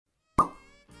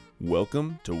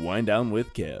Welcome to Wind Down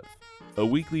with Kev, a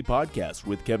weekly podcast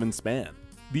with Kevin Spann,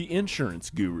 the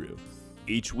insurance guru.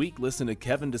 Each week, listen to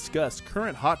Kevin discuss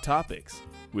current hot topics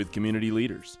with community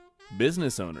leaders,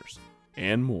 business owners,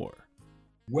 and more.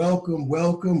 Welcome,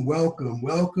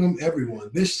 everyone.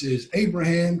 This is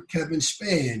Abraham Kevin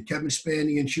Spann,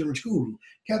 the insurance guru,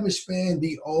 Kevin Spann,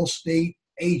 the Allstate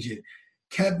agent.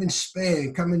 Kevin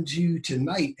Spann coming to you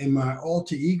tonight, and my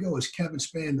alter ego is Kevin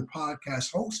Spann, the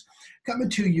podcast host, coming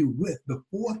to you with the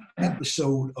fourth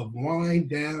episode of Wind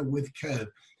Down with Kev.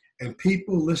 And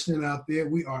people listening out there,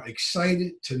 we are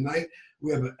excited tonight.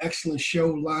 We have an excellent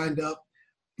show lined up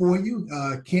for you.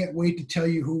 Can't wait to tell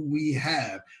you who we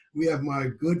have. We have my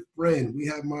good friend. We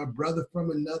have my brother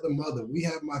from another mother. We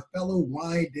have my fellow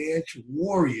Wind Dance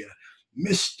warrior,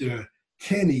 Mr.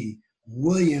 Kenny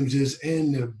Williams is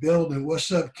in the building.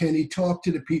 What's up, Kenny? Talk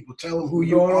to the people. Tell them who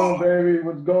you are. What's going on, baby?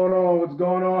 What's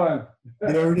going on?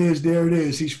 There it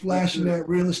is. He's flashing that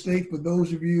real estate. For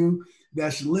those of you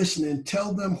that's listening,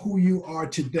 tell them who you are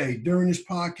today. During this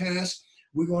podcast,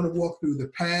 we're going to walk through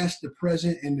the past, the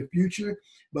present, and the future.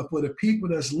 But for the people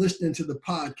that's listening to the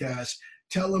podcast,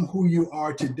 tell them who you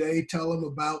are today. Tell them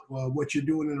about what you're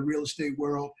doing in the real estate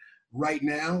world right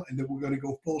now, and then we're going to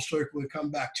go full circle and come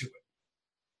back to it.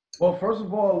 Well, first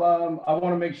of all, I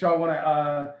want to make sure I want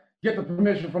to get the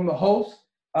permission from the host.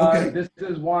 Okay. This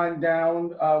is Wind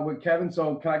Down with Kevin,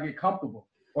 so can I get comfortable?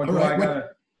 Or do right, I gotta,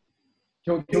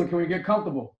 can we get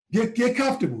comfortable? Get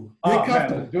comfortable. Get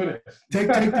comfortable. Man, let's do this. Take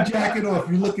the jacket off.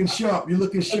 You're looking sharp.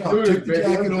 Take the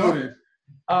jacket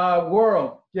off.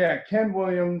 World. Yeah, Ken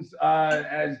Williams,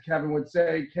 as Kevin would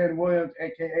say, Ken Williams,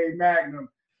 a.k.a. Magnum.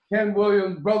 Ken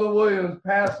Williams, Brother Williams,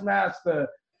 past master,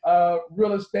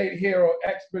 real estate hero,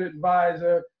 expert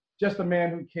advisor, just a man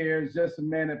who cares, just a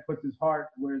man that puts his heart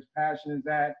where his passion is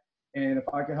at. And if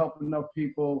I can help enough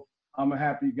people, I'm a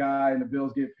happy guy and the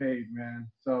bills get paid, man.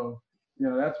 So,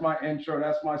 that's my intro.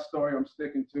 That's my story. I'm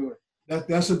sticking to it.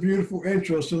 That's a beautiful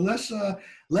intro. So let's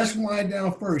wind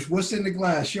down first. What's in the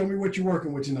glass? Show me what you're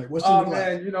working with tonight. What's in the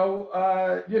glass? Man,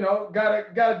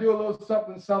 gotta do a little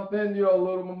something, a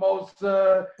little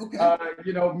mimosa, okay.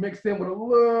 Mixed in with a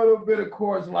little bit of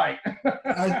Coors Light.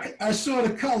 I saw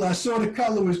the color. Was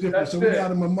different. That's we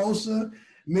got a mimosa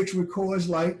mixed with Coors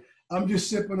Light. I'm just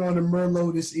sipping on a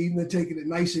Merlot this evening, taking it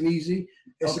nice and easy.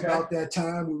 It's about that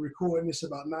time. We're recording this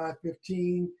about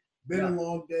 9:15. Been a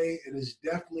long day, and it's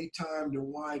definitely time to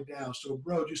wind down. So,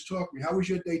 bro, just talk to me. How was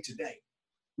your day today?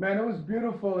 Man, it was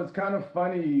beautiful. It's kind of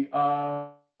funny.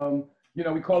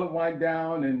 We call it wind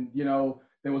down, and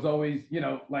there was always,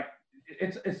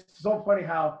 it's so funny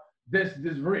how this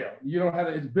is real. You don't have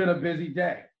it's been a busy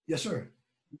day. Yes, sir.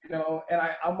 And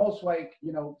I almost like,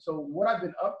 so what I've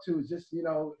been up to is just,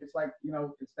 it's like,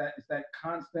 it's that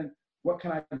constant, what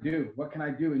can I do? What can I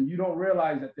do? And you don't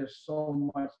realize that there's so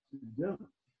much to do.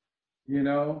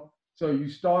 So you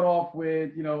start off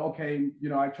with,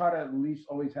 I try to at least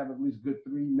always have at least good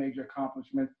 3 major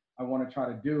accomplishments I want to try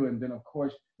to do. And then, of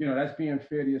course, that's being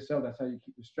fair to yourself. That's how you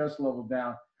keep the stress level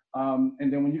down.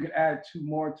 And then when you can add 2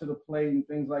 more to the plate and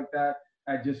things like that,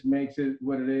 that just makes it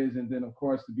what it is. And then, of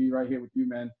course, to be right here with you,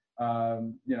 man, I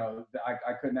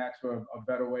couldn't ask for a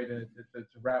better way to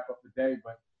wrap up the day.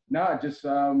 But no, just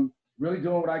really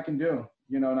doing what I can do.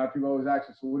 Now people always ask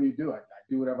me, so what do you do? I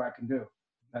do whatever I can do.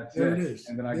 That's there it. It is.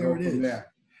 And then I go from there.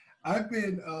 I've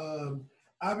been,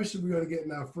 obviously we're going to get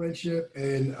in our friendship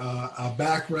and our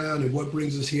background and what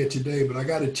brings us here today. But I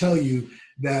got to tell you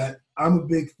that I'm a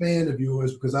big fan of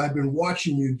yours because I've been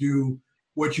watching you do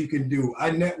what you can do.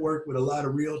 I network with a lot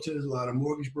of realtors, a lot of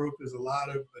mortgage brokers, a lot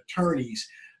of attorneys,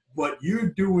 but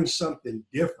you're doing something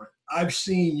different. I've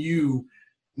seen you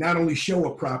not only show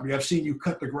a property, I've seen you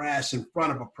cut the grass in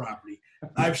front of a property.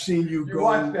 I've seen you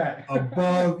go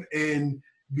above and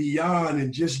beyond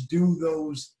and just do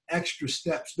those extra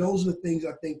steps. Those are the things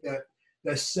I think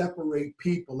that separate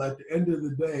people. At the end of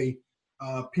the day,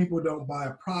 people don't buy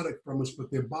a product from us, but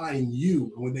they're buying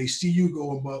you. And when they see you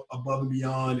go above and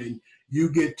beyond and you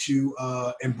get to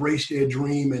embrace their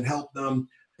dream and help them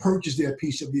purchase their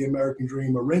piece of the American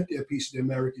dream or rent their piece of the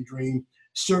American dream,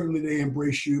 certainly they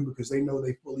embrace you because they know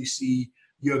they fully see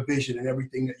your vision and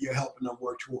everything that you're helping them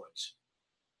work towards.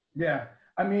 Yeah.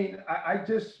 I mean, I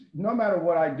just, no matter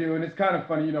what I do, and it's kind of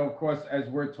funny, of course, as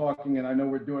we're talking, and I know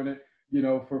we're doing it,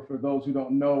 for those who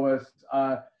don't know us,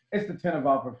 it's the tenet of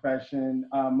our profession.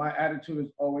 My attitude has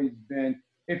always been,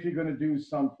 if you're going to do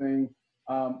something,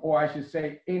 or I should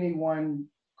say anyone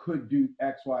could do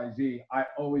X, Y, Z, I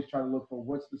always try to look for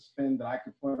what's the spin that I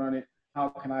could put on it. How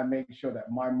can I make sure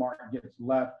that my mark gets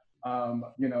left?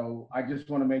 I just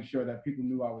want to make sure that people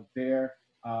knew I was there.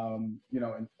 you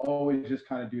know, and always just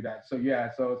kind of do that. So yeah,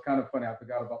 so it's kind of funny. I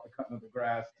forgot about the cutting of the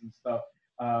grass and stuff.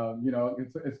 You know,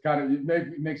 it's kind of,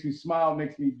 it makes me smile,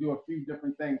 makes me do a few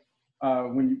different things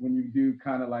when you do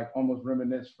kind of like almost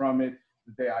reminisce from it.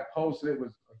 The day I posted it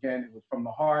was, again, it was from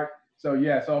the heart. So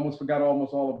yes, I almost forgot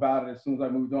almost all about it as soon as I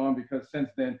moved on, because since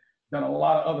then, done a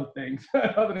lot of other things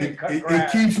other than cut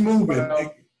grass. It keeps moving.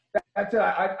 But, that's it.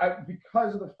 I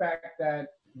because of the fact that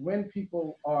when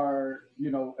people are,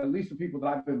 you know, at least the people that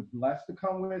I've been blessed to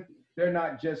come with, they're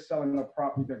not just selling a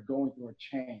property, they're going through a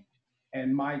change.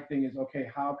 And my thing is, okay,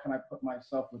 how can I put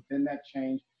myself within that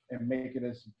change and make it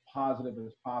as positive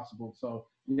as possible? So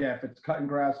yeah, if it's cutting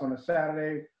grass on a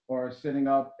Saturday or sitting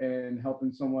up and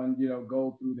helping someone, you know,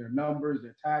 go through their numbers,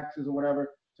 their taxes or whatever,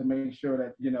 to make sure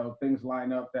that, you know, things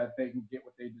line up, that they can get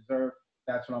what they deserve,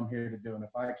 that's what I'm here to do. And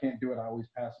if I can't do it, I always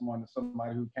pass them on to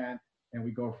somebody who can, and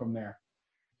we go from there.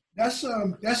 That's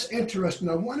interesting.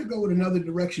 I want to go in another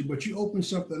direction, but you opened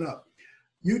something up.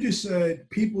 You just said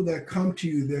people that come to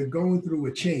you, they're going through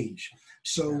a change.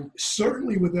 So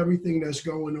certainly with everything that's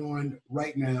going on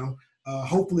right now,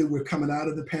 hopefully we're coming out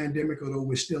of the pandemic, although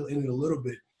we're still in it a little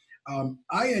bit.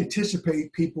 I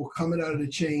anticipate people coming out of the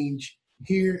change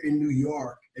here in New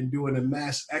York and doing a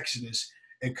mass exodus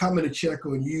and coming to check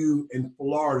on you in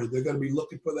Florida. They're going to be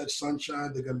looking for that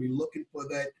sunshine. They're going to be looking for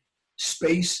that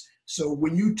space. So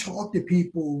when you talk to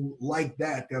people like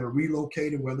that are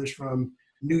relocated, whether it's from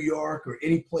New York or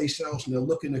any place else, and they're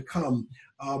looking to come,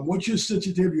 what's your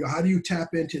sensitivity, or how do you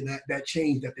tap into that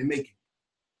change that they're making?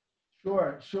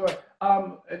 Sure.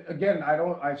 Again,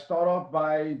 I start off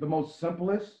by the most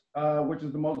simplest, which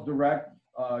is the most direct,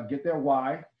 get their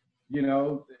why, you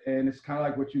know, and it's kind of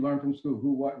like what you learn from school: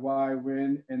 who, what, why,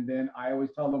 when. And then I always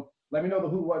tell them, let me know the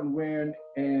who, what, and when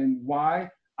and why.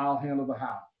 I'll handle the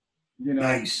how. You know,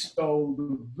 nice. So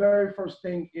the very first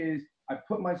thing is I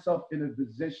put myself in a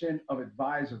position of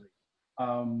advisory.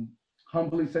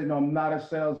 Humbly say, no, I'm not a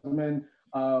salesman.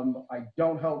 I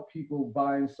don't help people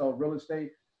buy and sell real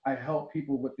estate. I help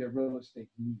people with their real estate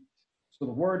needs. So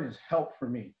the word is help for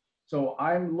me. So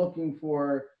I'm looking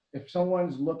for, if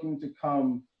someone's looking to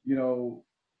come, you know,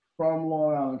 from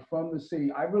Long Island, from the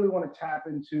city, I really want to tap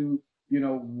into, you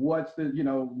know, what's the, you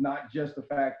know, not just the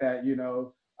fact that, you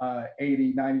know,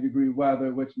 80, 90 degree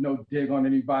weather, which no dig on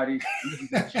anybody.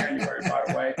 This is January, by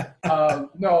the way.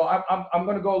 No, I'm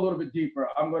going to go a little bit deeper.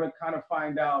 I'm going to kind of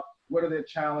find out what are their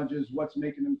challenges, what's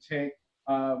making them tick,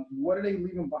 what are they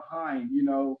leaving behind, you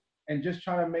know, and just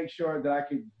trying to make sure that I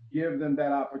can give them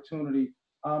that opportunity,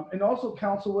 and also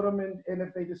counsel with them. And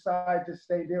if they decide to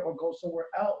stay there or go somewhere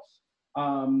else,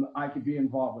 I could be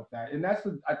involved with that. And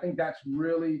I think that's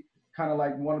really kind of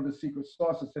like one of the secret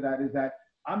sauces to that, is that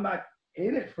I'm not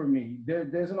in it for me.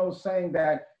 There's an old saying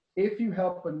that if you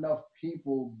help enough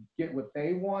people get what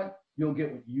they want, you'll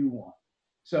get what you want.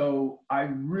 So I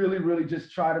really, really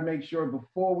just try to make sure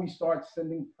before we start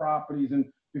sending properties and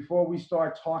before we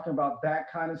start talking about that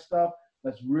kind of stuff,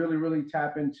 let's really, really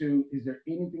tap into, is there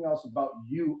anything else about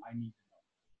you I need to know?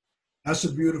 That's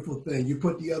a beautiful thing. You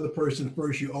put the other person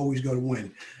first, you're always going to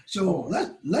win. So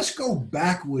let's go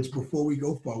backwards before we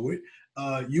go forward.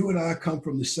 You and I come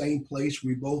from the same place.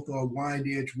 We both are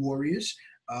Wyandanch Warriors.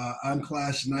 I'm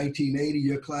class of 1980.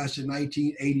 You're class of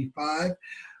 1985.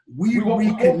 We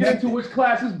won't get into which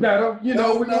class is better. You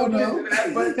know, we won't get into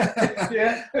that, but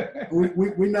yeah.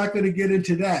 We're not going to get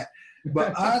into that.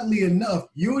 But oddly enough,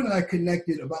 you and I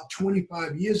connected about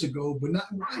 25 years ago, but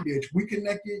not in Wyandanch. We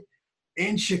connected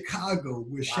in Chicago.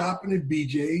 We're shopping at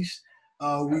BJ's.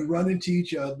 We run into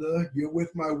each other. You're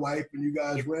with my wife, and you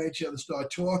guys ran each other,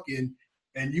 start talking,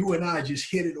 and you and I just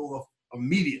hit it off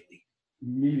immediately.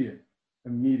 Immediate.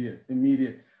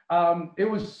 It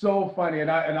was so funny, and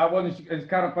I wasn't. It's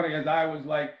kind of funny as I was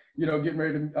like, you know, getting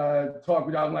ready to talk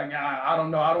with you. I was like, I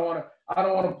don't know. I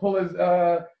don't want to pull his,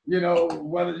 you know,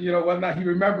 whether or not he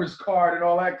remembers card and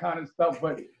all that kind of stuff.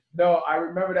 But no, I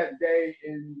remember that day,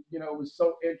 and you know, it was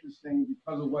so interesting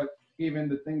because of what even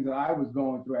the things that I was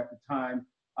going through at the time.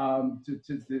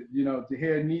 To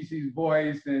hear Nisi's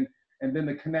voice and then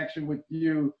the connection with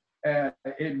you,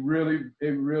 it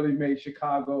really made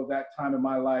Chicago that time in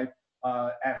my life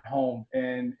at home,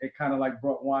 and it kind of like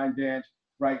brought Wyandanch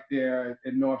right there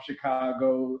in North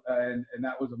Chicago, and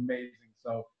that was amazing.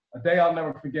 So a day I'll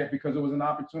never forget, because it was an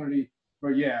opportunity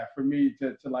for me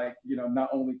to like, you know, not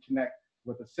only connect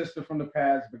with a sister from the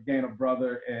past, but gain a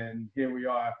brother, and here we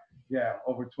are,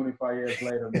 over 25 years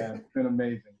later, man. It's been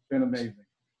amazing.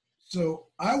 So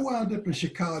I wound up in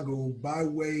Chicago by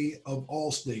way of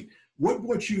Allstate. What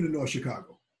brought you to North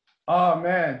Chicago? Oh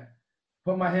man,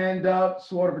 put my hand up,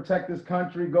 swore to protect this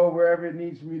country, go wherever it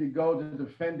needs for me to go to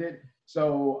defend it.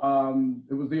 So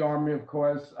it was the Army, of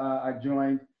course. I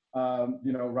joined,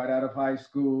 right out of high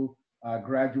school.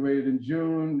 Graduated in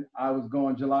June. I was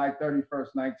going July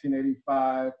 31st,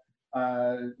 1985.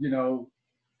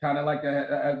 Kind of like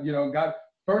got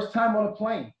first time on a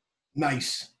plane.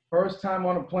 Nice. First time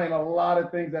on a plane. A lot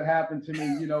of things that happened to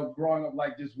me, growing up,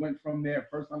 like just went from there.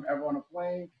 First time ever on a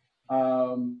plane.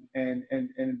 And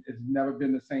it's never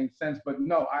been the same since. But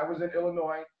no, I was in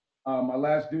Illinois. My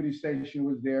last duty station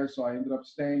was there, so I ended up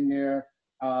staying there.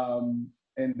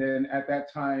 And then at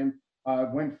that time,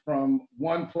 went from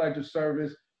one pledge of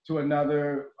service to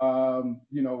another,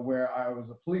 where I was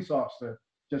a police officer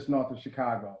just north of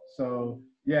Chicago. So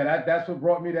yeah, that's what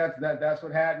brought me. That's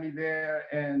what had me there.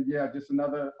 And yeah, just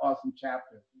another awesome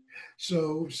chapter.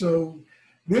 So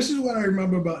this is what I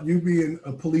remember about you being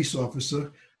a police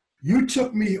officer. You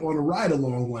took me on a ride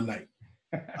along one night.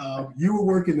 You were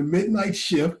working the midnight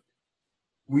shift.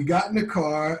 We got in the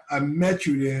car. I met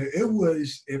you there. It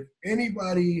was, if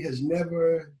anybody has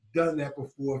never done that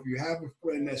before, if you have a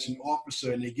friend that's an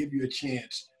officer and they give you a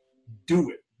chance, do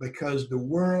it, because the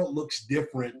world looks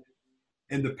different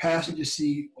in the passenger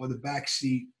seat or the back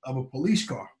seat of a police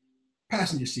car.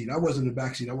 Passenger seat. I wasn't in the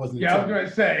back seat. I wasn't in I was going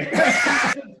to say.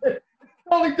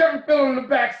 Only different feeling in the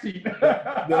back seat.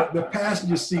 the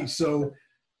passenger seat. So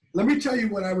let me tell you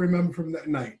what I remember from that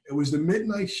night. It was the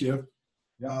midnight shift.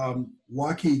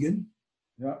 Waukegan.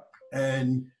 Yeah.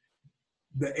 And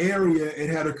the area, it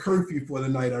had a curfew for the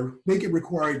night. I think it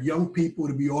required young people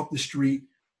to be off the street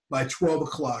by 12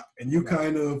 o'clock. And you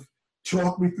kind of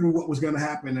talked me through what was going to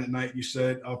happen that night. You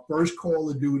said, our first call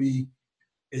of duty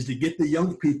is to get the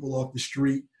young people off the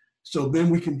street, so then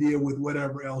we can deal with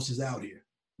whatever else is out here.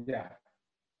 Yeah.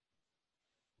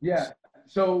 Yeah.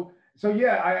 So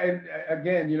yeah,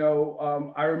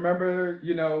 I remember,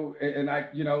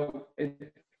 and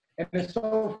it's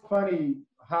so funny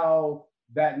how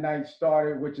that night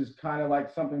started, which is kind of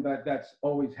like something that's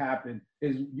always happened,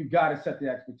 is you got to set the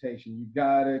expectation. You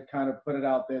got to kind of put it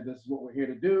out there. This is what we're here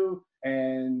to do,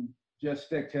 and just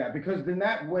stick to that, because in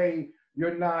that way,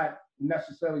 you're not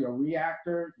necessarily a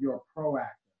reactor, you're a proactor.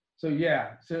 So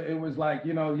yeah, so it was like,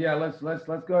 let's go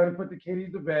ahead and put the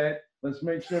kiddies to bed. Let's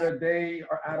make sure that they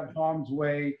are out of harm's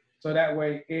way, so that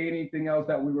way anything else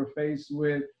that we were faced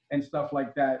with and stuff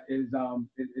like that is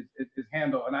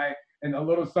handled. And a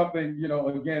little something,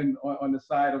 again, on the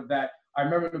side of that, I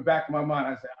remember in the back of my mind,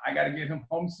 I said, I got to get him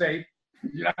home safe.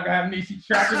 You're not going to have Niecy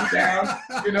tracking him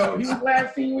down. He was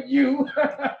last seen with you.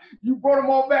 You brought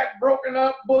them all back, broken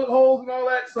up, bullet holes and all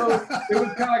that. So it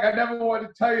was kind of like, I never wanted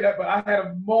to tell you that, but I had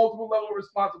a multiple level of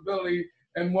responsibility.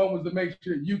 And one was to make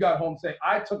sure you got home safe.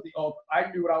 I took the oath. I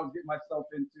knew what I was getting myself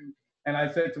into. And I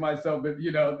said to myself, that,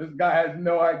 this guy has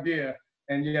no idea.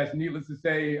 And yes, needless to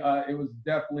say, it was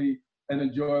definitely an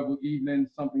enjoyable evening,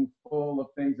 something full of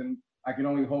things. And I can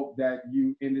only hope that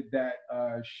you ended that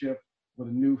shift with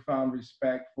a newfound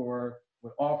respect for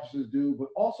what officers do, but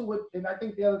also and I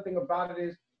think the other thing about it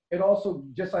is, it also,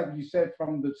 just like you said,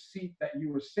 from the seat that you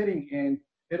were sitting in,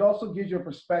 it also gives you a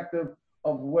perspective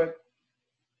of what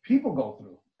people go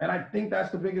through. And I think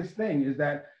that's the biggest thing, is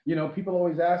that, people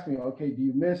always ask me, okay, do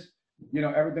you miss,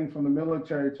 everything from the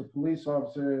military to police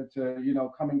officer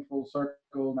to, coming full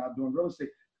circle, now doing real estate?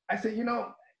 I said,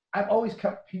 I've always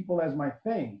kept people as my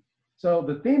thing. So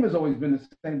the theme has always been the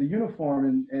same, the uniform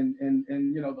and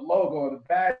the logo or the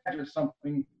badge or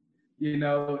something,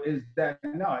 is that,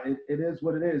 no, it is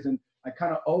what it is. And I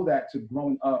kind of owe that to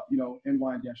growing up, in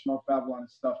YNDM, North Babylon and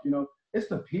stuff. It's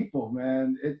the people,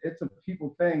 man. It's a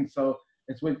people thing. So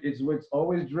it's what's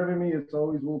always driven me. It's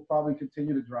always will probably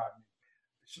continue to drive me.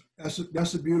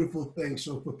 That's a beautiful thing.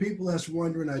 So for people that's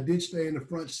wondering, I did stay in the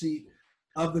front seat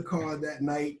of the car that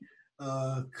night.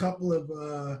 A couple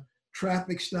of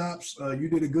traffic stops. You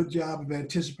did a good job of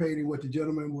anticipating what the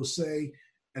gentleman will say.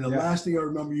 And the last thing I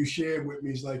remember you shared with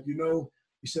me is like, you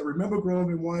said, remember growing up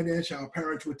in Wyandanch, our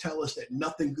parents would tell us that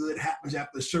nothing good happens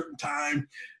after a certain time.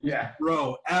 Yeah.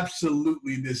 Bro,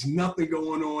 absolutely. There's nothing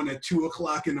going on at 2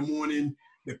 o'clock in the morning.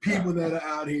 The people that are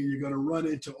out here, you're going to run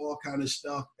into all kind of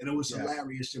stuff. And it was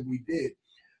hilarious, and we did.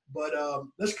 But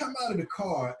let's come out of the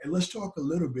car and let's talk a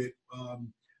little bit.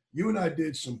 You and I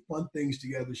did some fun things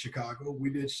together in Chicago. We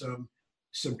did some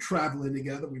traveling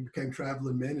together. We became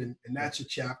traveling men, and that's a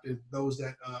chapter. Those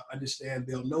that understand,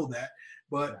 they'll know that.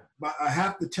 But I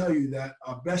have to tell you that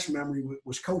our best memory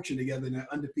was coaching together in that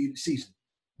undefeated season.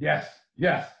 Yes,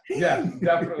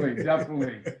 definitely.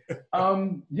 I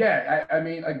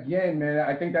mean, again, man,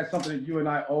 I think that's something that you and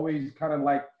I always kind of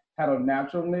like had a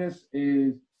naturalness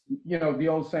is, the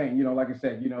old saying, like I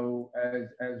said,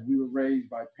 as we were raised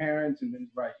by parents, and then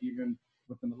even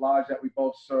within the lodge that we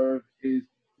both served, is,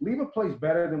 leave a place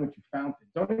better than what you found it.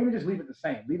 Don't even just leave it the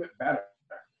same, leave it better.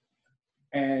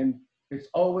 And it's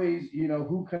always, you know,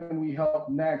 who can we help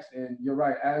next? And you're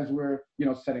right, as we're, you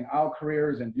know, setting our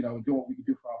careers and, you know, doing what we can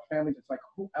do for our families, it's like,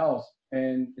 who else?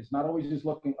 And it's not always just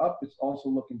looking up, it's also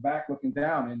looking back, looking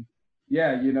down. And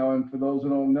yeah, you know, and for those who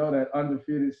don't know, that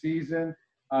undefeated season,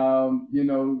 you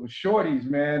know, with shorties,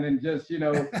 man, and just, you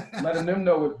know, letting them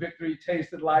know what victory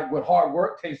tasted like, what hard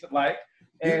work tasted like,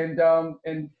 and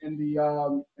the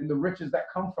riches that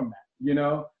come from that, you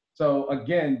know. So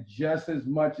again, just as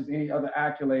much as any other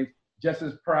accolades, just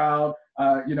as proud,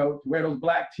 you know, to wear those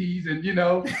black tees and, you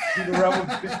know, do the rebel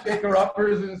shaker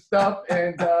uppers and stuff,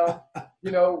 and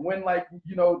you know, win, like,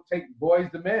 you know, take boys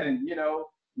to men, and, you know,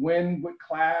 win with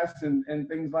class and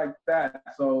things like that.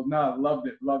 So no, loved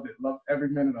it, loved every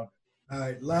minute of it. All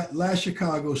right, last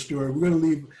Chicago story. We're gonna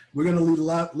leave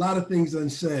a lot of things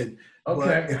unsaid.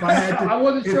 Okay. But if I had to, I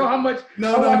wasn't sure how much.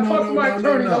 My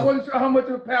attorneys. I wasn't sure how much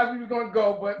of the path we were going to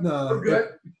go, but we're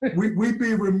good. We'd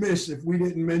be remiss if we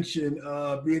didn't mention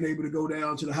being able to go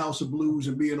down to the House of Blues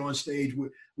and being on stage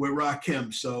with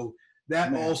Rakim. So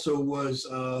that also was,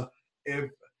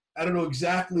 if I don't know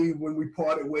exactly when we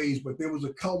parted ways, but there was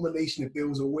a culmination. If there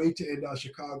was a way to end our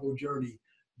Chicago journey,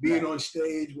 being on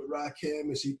stage with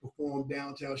Rakim as he performed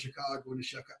downtown Chicago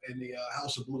in the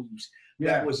House of Blues.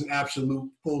 Yeah. That was an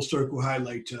absolute full circle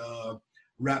highlight to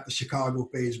wrap the Chicago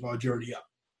phase of our journey up.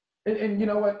 And you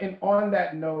know what? And on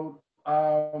that note,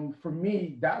 for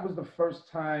me, that was the first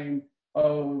time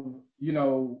of, you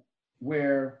know,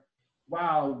 where,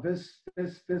 wow, this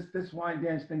wine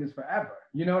dance thing is forever.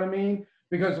 You know what I mean?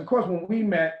 Because of course, when we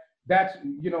met, that's,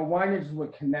 you know, wine dance is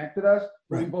what connected us.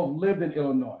 Right. We both lived in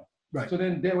Illinois. Right. So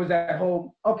then there was that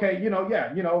whole, okay, you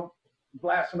know,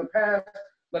 blast from the past,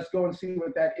 let's go and see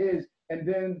what that is. And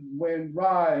then when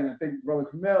Rod and I think Brother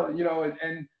Camille, you know,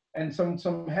 and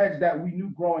some heads that we knew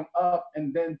growing up,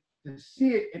 and then to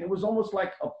see it, and it was almost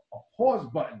like a pause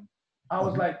button. I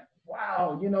was like,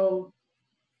 wow, you know,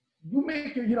 you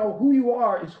make it, you know, who you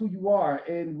are is who you are,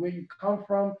 and where you come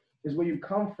from is where you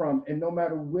come from. And no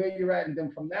matter where you're at, and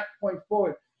then from that point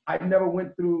forward, I never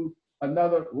went through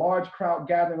another large crowd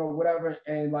gathering or whatever,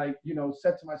 and like, you know,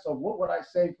 said to myself, what would I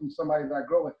say from somebody that I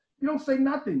grow with? You don't say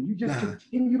nothing. You just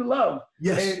continue to love.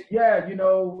 Yes. And yeah, you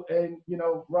know,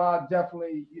 Rod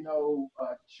definitely, you know,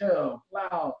 Chill,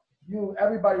 Plow, you,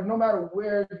 everybody, no matter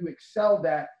where you excelled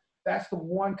at, that's the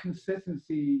one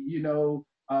consistency, you know,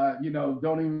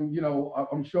 don't even, you know,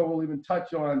 I'm sure we'll even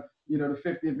touch on, you know, the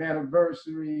 50th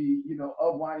anniversary, you know,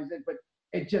 of Wine is It, but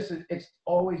it's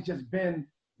always just been,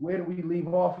 where do we leave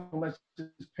off? And let's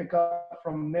just pick up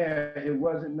from there. It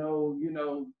wasn't no, you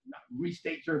know,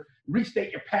 restate your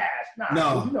past.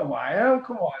 No, you know who I am.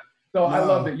 Come on. So I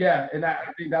loved it. Yeah, and I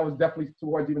think that was definitely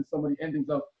towards even some of the endings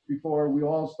of before we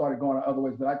all started going other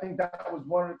ways. But I think that was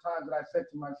one of the times that I said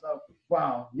to myself,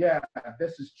 "Wow, yeah,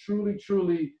 this is truly,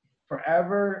 truly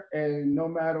forever." And no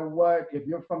matter what, if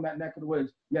you're from that neck of the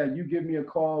woods, yeah, you give me a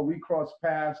call. We cross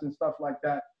paths and stuff like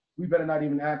that. We better not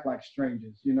even act like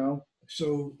strangers, you know.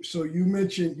 So you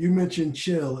mentioned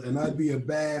Chill, and I'd be a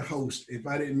bad host if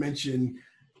I didn't mention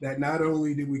that not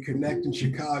only did we connect in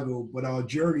Chicago, but our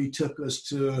journey took us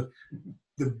to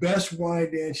the best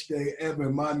wine dance day ever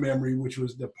in my memory, which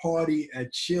was the party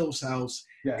at Chill's house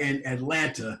in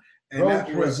Atlanta, and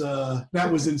that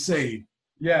was insane.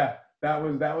 Yeah, that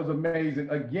was amazing.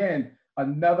 Again,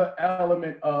 another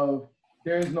element of,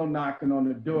 there's no knocking on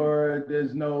the door.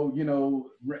 There's no,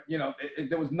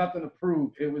 there was nothing to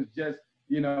prove. It was just,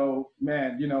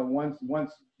 man, once, one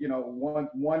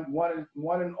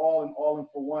and all in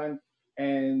for one.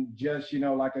 And just,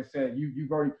 like I said,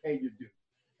 you've already paid your due.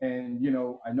 And,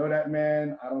 I know that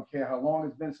man. I don't care how long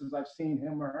it's been since I've seen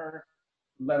him or her,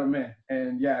 let him in.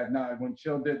 And when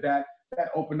Chill did that,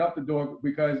 that opened up the door,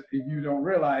 because if you don't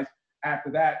realize,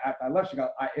 after I left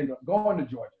Chicago, I ended up going to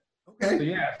Georgia.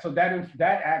 Okay. So that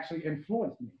actually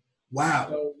influenced me. Wow.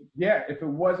 So if it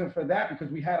wasn't for that, because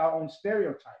we had our own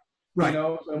stereotype, right?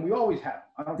 And we always have them.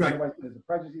 I don't care what, there's a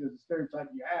prejudice, there's a stereotype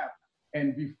you have.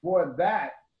 And before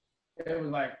that, it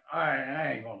was like, all right,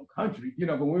 I ain't going to country,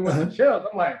 but when we went to Chills,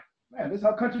 I'm like, man, this is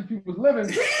how country people was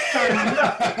living. So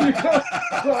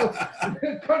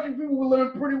country people were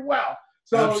living pretty well.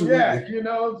 So absolutely.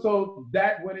 So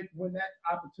that when that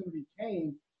opportunity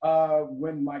came.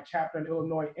 When my chapter in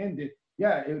Illinois ended,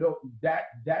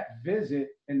 that visit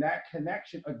and that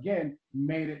connection again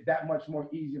made it that much more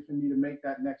easier for me to make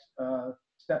that next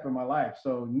step in my life.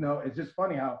 So it's just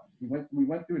funny how we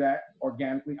went through that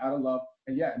organically out of love,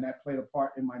 and that played a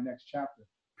part in my next chapter.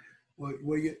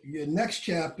 Well, your next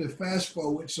chapter, fast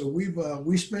forward. So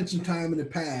we spent some time in the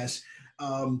past.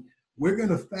 We're going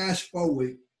to fast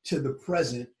forward to the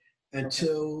present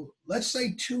until, let's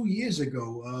say, 2 years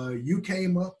ago. You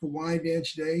came up for Wine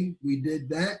Dance Day. We did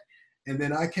that. And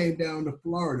then I came down to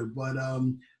Florida. But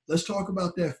let's talk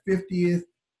about that 50th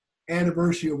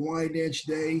anniversary of Wine Dance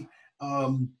Day.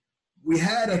 We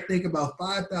had, I think, about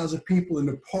 5,000 people in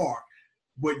the park.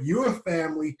 But your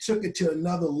family took it to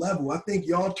another level. I think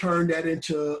y'all turned that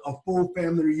into a full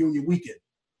family reunion weekend.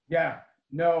 Yeah,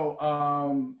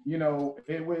 no, you know,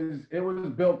 it was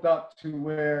built up to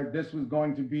where this was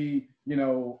going to be, you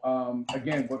know,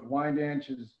 again, what Wine Dance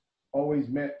has always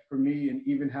meant for me, and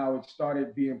even how it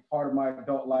started being part of my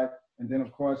adult life, and then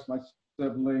of course my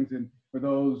siblings, and for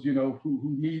those, you know,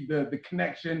 who need the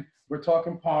connection, we're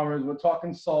talking Palmers, we're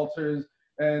talking Salters,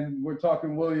 and we're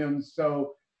talking Williams.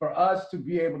 So for us to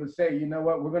be able to say, you know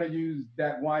what, we're going to use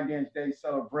that Wine Dance Day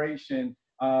celebration.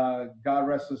 God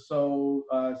rest her soul,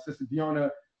 Sister Diona,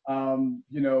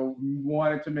 you know,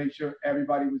 wanted to make sure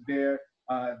everybody was there.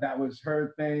 That was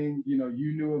her thing. You know,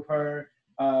 you knew of her.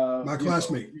 My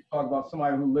classmate. You talk about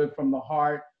somebody who lived from the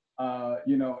heart,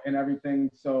 you know, and everything.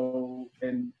 So,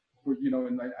 and, you know,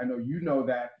 and I know you know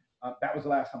that that was the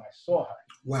last time I saw her.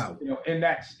 Wow. You know, in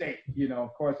that state. You know,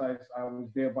 of course, I was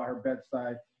there by her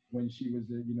bedside when she was,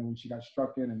 you know, when she got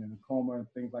struck in and in a coma and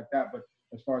things like that. But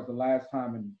as far as the last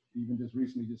time, and even just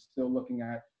recently, just still looking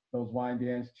at those Wine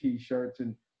Dance T-shirts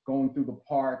and going through the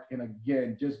park, and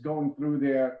again, just going through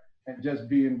there and just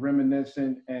being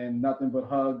reminiscent and nothing but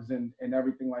hugs and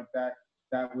everything like that.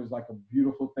 That was like a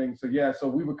beautiful thing. So yeah, so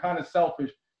we were kind of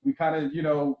selfish. We kind of, you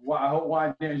know, I hope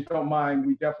Wine Dance don't mind.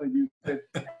 We definitely used it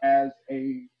as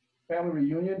a family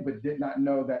reunion, but did not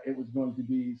know that it was going to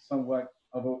be somewhat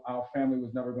of our family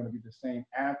was never going to be the same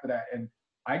after that. And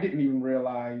I didn't even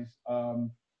realize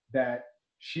that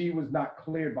she was not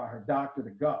cleared by her doctor to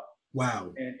go.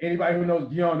 Wow. And anybody who knows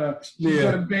Diona,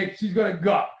 she's gonna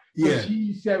go. So yeah.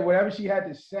 She said whatever she had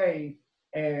to say,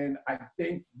 and I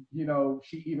think, you know,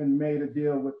 she even made a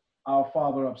deal with our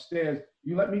Father upstairs.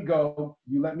 You let me go.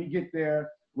 You let me get there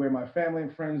where my family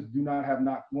and friends do not have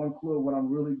not one clue of what I'm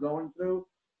really going through.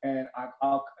 And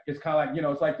I'll it's kind of like, you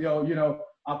know, it's like the old, you know,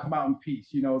 I'll come out in peace.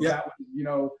 You know, that was, you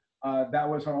know, that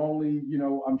was her only, you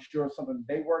know, I'm sure something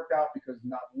they worked out, because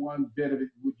not one bit of it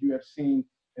would you have seen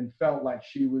and felt like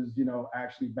she was, you know,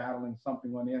 actually battling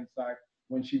something on the inside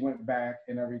when she went back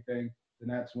and everything. And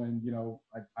that's when, you know,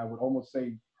 I would almost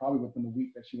say probably within the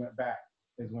week that she went back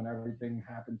is when everything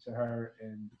happened to her.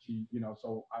 And she, you know,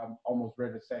 so I'm almost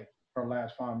ready to say her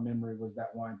last fond memory was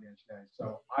that Wine Dance Day.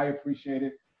 So I appreciate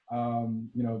it.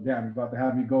 You know, damn, you're about to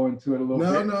have me go into it a little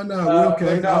bit. No, we're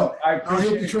okay. No, I'll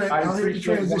hit the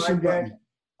transition button.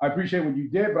 I appreciate what you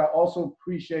did, but I also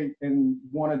appreciate and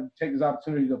want to take this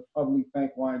opportunity to publicly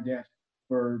thank Wine Dance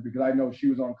because I know she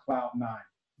was on cloud nine.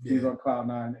 She was on cloud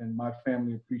nine, and my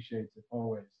family appreciates it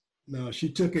always. No, she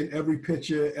took in every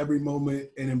picture, every moment,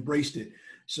 and embraced it.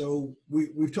 So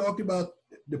we've talked about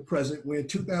the present. We're in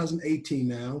 2018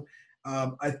 now.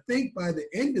 I think by the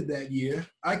end of that year,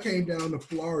 I came down to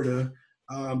Florida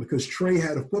because Trey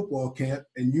had a football camp,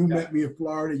 and you met me in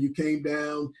Florida. You came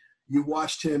down, you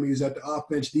watched him. He was at the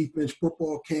offense, defense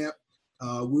football camp.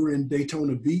 We were in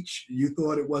Daytona Beach. You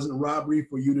thought it wasn't a robbery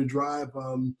for you to drive,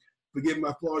 forgive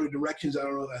my Florida directions, I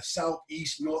don't know, south,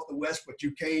 east, north, or west, but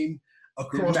you came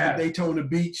across the Daytona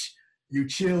Beach. You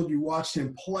chilled, you watched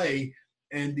him play.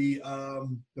 And the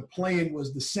playing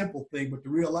was the simple thing, but the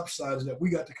real upside is that we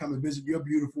got to come and visit your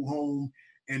beautiful home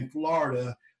in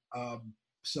Florida.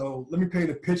 So let me paint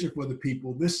a picture for the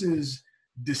people. This is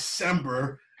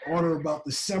December, on or about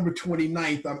December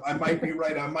 29th. I might be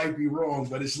right, I might be wrong,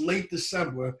 but it's late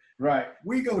December. Right.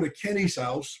 We go to Kenny's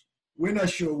house. We're not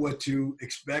sure what to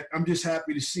expect. I'm just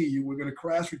happy to see you. We're going to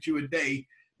crash with you a day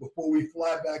before we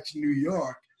fly back to New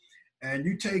York. And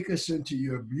you take us into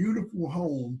your beautiful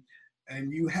home.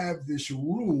 And you have this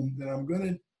room that I'm going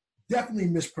to definitely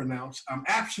mispronounce. I'm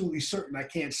absolutely certain I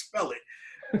can't spell it.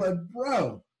 But,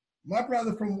 bro, my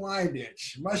brother from Wine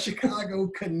Dance, my Chicago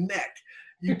Connect,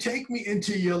 you take me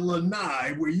into your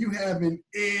lanai where you have an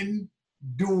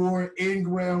indoor,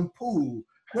 in-ground pool.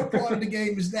 What part of the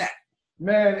game is that?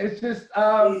 Man, it's just,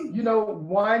 you know,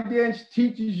 Wine Dance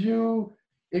teaches you,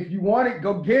 if you want it,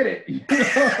 go get it. You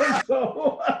know?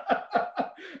 So,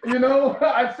 you know,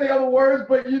 I say other words,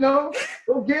 but, you know,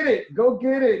 go get it. Go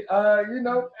get it. You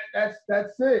know, that's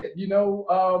it, you know.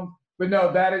 But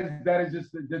no, that is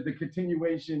just the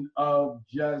continuation of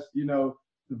just, you know,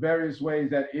 the various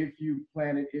ways that if you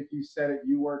plan it, if you set it,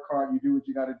 you work hard, you do what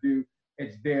you got to do,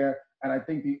 it's there. And I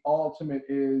think the ultimate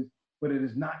is, but it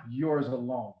is not yours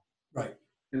alone. Right.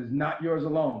 It is not yours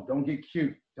alone. Don't get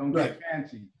cute. Don't get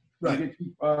fancy. Don't get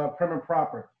too prim and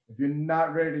proper. If you're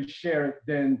not ready to share it,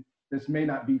 then this may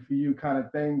not be for you kind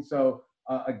of thing. So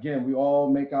again, we all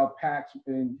make our pacts,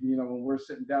 and when we're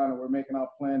sitting down and we're making our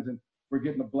plans, and we're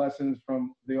getting the blessings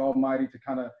from the Almighty to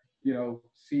kind of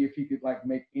see if He could like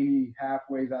make any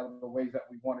halfways out of the ways that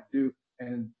we want to do.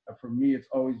 And for me, it's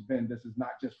always been, this is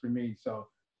not just for me. So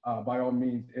by all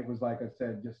means, it was, like I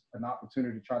said, just an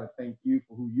opportunity to try to thank you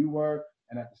for who you were,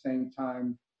 and at the same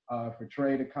time for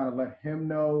Trey to kind of let him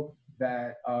know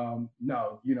that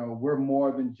no, we're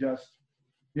more than just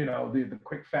the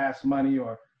quick fast money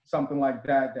or something like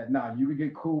that. That nah, you could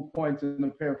get cool points in a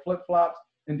pair of flip flops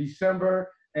in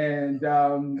December, and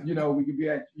we could be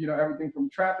at everything from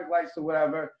traffic lights to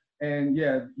whatever. And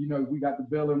yeah, we got the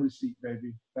bill and receipt,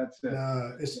 baby. That's it.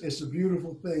 It's a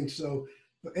beautiful thing. So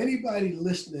for anybody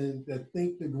listening that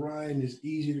think the grind is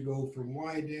easy to go from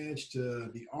Wyandanch to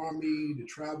the Army, to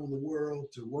travel the world,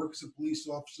 to work as a police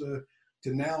officer,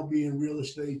 to now be in real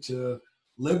estate, to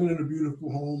living in a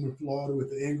beautiful home in Florida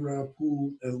with an in-ground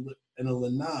pool and a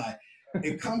lanai,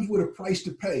 it comes with a price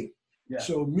to pay. Yeah.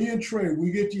 So me and Trey, we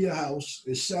get to your house.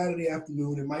 It's Saturday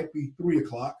afternoon. It might be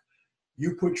 3:00.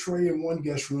 You put Trey in one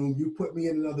guest room. You put me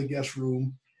in another guest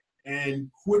room. And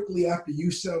quickly after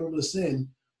you settled us in,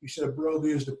 you said, bro,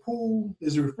 there's the pool,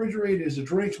 there's a refrigerator, there's the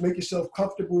drinks, make yourself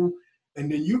comfortable.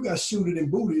 And then you got suited and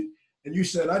booted. And you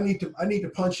said, I need to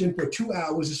punch in for 2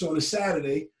 hours. It's on a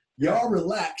Saturday. Y'all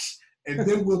relax. And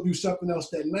then we'll do something else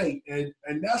that night.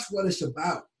 And that's what it's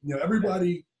about.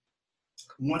 Everybody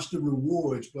wants the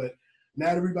rewards, but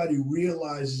not everybody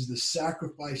realizes the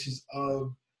sacrifices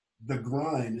of the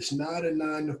grind. It's not a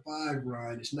 9-to-5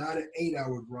 grind. It's not an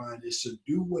 8-hour grind. It's to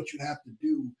do what you have to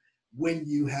do when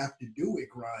you have to do it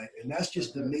grind. And that's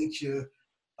just the nature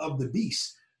of the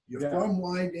beast. You're from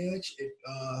Wyandanch.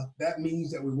 That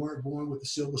means that we weren't born with a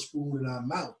silver spoon in our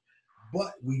mouth.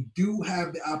 But we do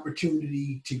have the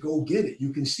opportunity to go get it.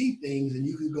 You can see things and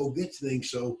you can go get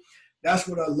things. So that's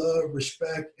what I love,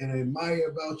 respect, and admire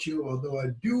about you. Although I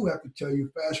do have to tell you,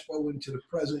 fast forward into the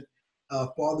present,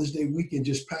 Father's Day weekend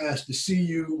just passed, to see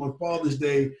you on Father's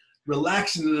Day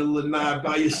relaxing in the lanai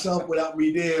by yourself without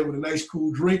me there with a nice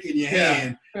cool drink in your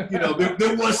hand.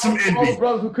 There was some envy. All the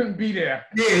brothers who couldn't be there.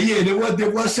 Yeah, there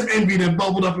was some envy that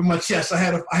bubbled up in my chest. I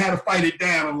had to fight it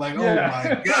down. I'm like,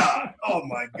 oh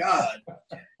my God,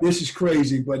 this is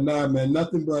crazy. But nah, man,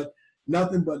 nothing but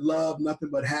love, nothing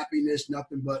but happiness,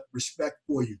 nothing but respect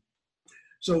for you.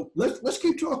 So let's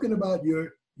keep talking about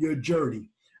your journey.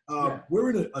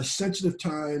 We're in a sensitive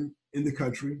time in the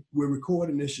country. We're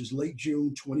recording this is late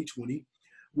June 2020.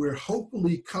 We're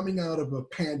hopefully coming out of a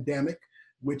pandemic,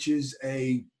 which is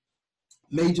a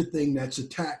major thing that's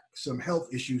attacked some health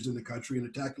issues in the country and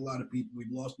attacked a lot of people.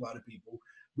 We've lost a lot of people.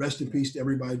 Rest in peace to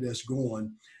everybody that's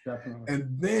gone. Definitely.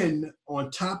 And then on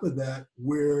top of that,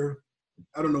 we're,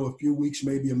 I don't know, a few weeks,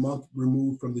 maybe a month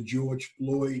removed from the George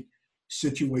Floyd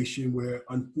situation, where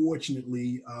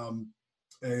unfortunately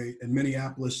in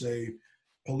Minneapolis, a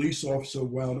police officer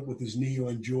wound up with his knee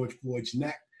on George Floyd's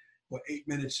neck for 8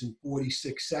 minutes and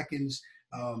 46 seconds.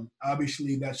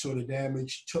 Obviously, that sort of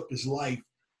damage took his life.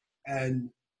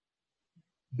 And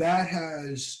that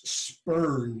has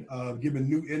spurned, given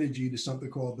new energy to something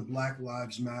called the Black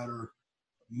Lives Matter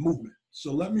movement.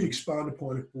 So let me expound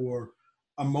upon it for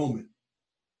a moment.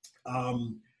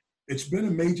 It's been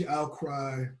a major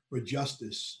outcry for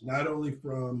justice, not only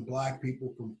from Black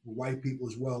people, from white people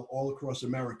as well, all across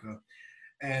America.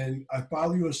 And I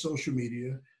follow you on social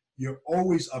media. You're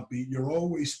always upbeat. You're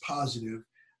always positive.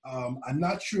 I'm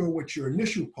not sure what your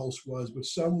initial post was, but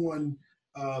someone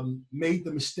made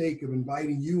the mistake of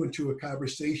inviting you into a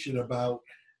conversation about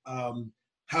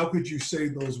how could you say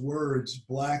those words,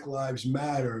 Black Lives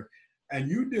Matter? And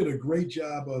you did a great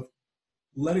job of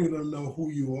letting them know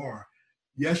who you are.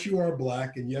 Yes, you are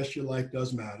Black, and yes, your life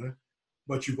does matter,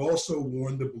 but you've also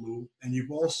worn the blue, and you've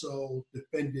also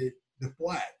defended the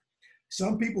flag.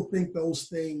 Some people think those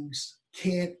things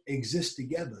can't exist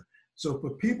together. So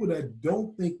for people that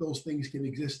don't think those things can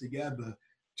exist together,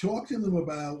 talk to them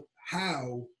about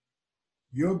how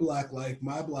your Black life,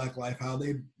 my Black life, how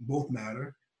they both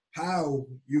matter, how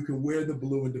you can wear the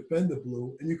blue and defend the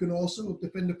blue, and you can also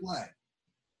defend the flag.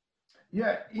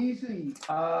 Yeah, easy,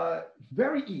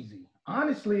 very easy.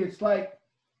 Honestly, it's like,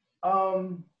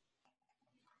 you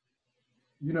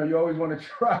always want to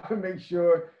try to make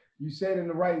sure you say it in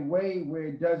the right way where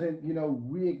it doesn't,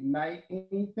 reignite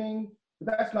anything.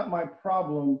 But that's not my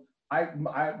problem.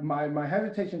 My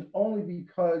hesitation only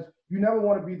because you never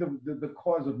want to be the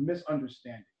cause of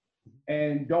misunderstanding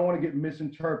and don't want to get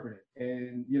misinterpreted.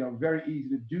 And, very easy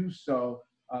to do so,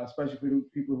 especially for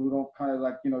people who don't kind of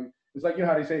like, it's like,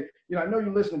 how they say, I know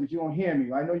you're listening, but you don't hear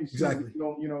me. I know you see me, but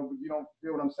you don't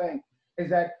feel what I'm saying. is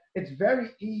that it's very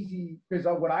easy because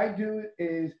what I do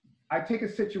is I take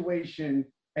a situation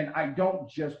and I don't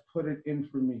just put it in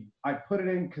for me. I put it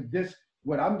in because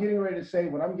what I'm getting ready to say,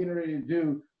 what I'm getting ready to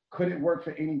do, could it work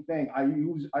for anything?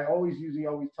 I always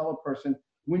tell a person,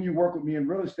 when you work with me in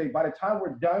real estate, by the time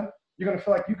we're done, you're going to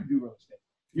feel like you could do real estate.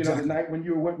 You know, exactly. The night when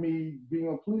you were with me being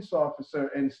a police officer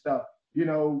and stuff, you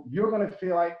know, you're going to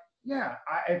feel like, yeah,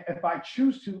 if I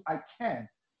choose to, I can.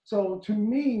 So to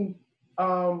me,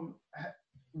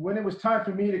 when it was time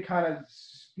for me to kind of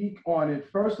speak on it,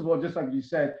 first of all, just like you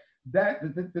said, that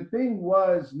the thing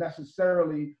was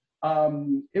necessarily,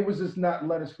 it was just not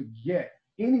let us forget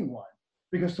anyone.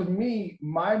 Because to me,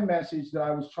 my message that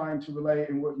I was trying to relay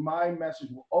and what my message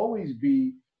will always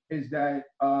be is that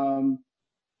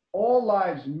all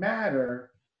lives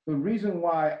matter. The reason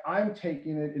why I'm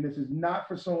taking it, and this is not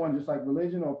for someone just like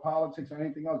religion or politics or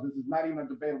anything else, this is not even a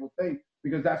debatable thing,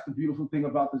 because that's the beautiful thing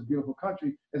about this beautiful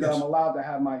country is that I'm allowed to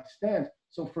have my stance.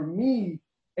 So for me,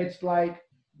 it's like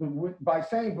by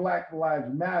saying Black Lives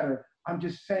Matter, I'm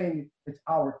just saying it's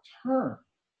our turn.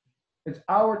 It's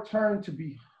our turn to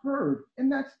be heard,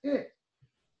 and that's it.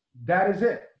 That is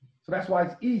it. So that's why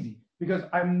it's easy, because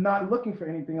I'm not looking for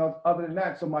anything else other than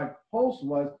that. So my post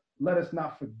was, let us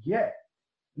not forget.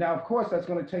 Now, of course, that's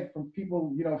going to take from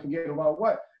people, you know, forget about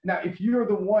what. Now, if you're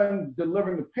the one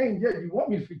delivering the pain, yeah, you want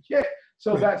me to forget.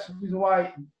 So that's the reason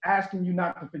why asking you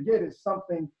not to forget is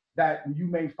something that you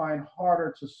may find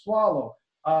harder to swallow.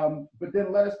 But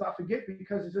then let us not forget,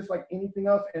 because it's just like anything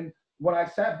else. And what I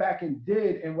sat back and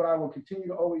did, and what I will continue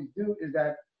to always do, is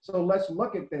that, so let's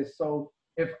look at this. So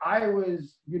if I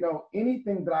was, you know,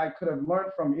 anything that I could have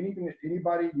learned from anything that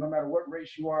anybody, no matter what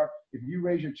race you are, if you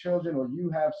raise your children or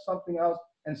you have something else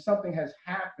and something has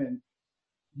happened,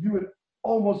 you would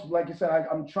almost, like I said,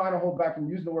 I'm trying to hold back from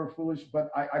using the word foolish, but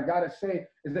I gotta say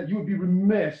is that you would be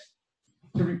remiss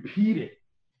to repeat it.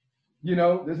 You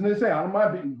know, there's nothing to say, I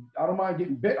don't mind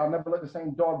getting bit. I'll never let the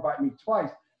same dog bite me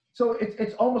twice. So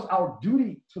it's almost our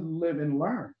duty to live and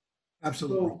learn.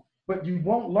 Absolutely. So, but you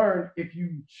won't learn if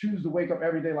you choose to wake up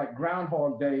every day like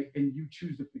Groundhog Day and you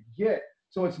choose to forget.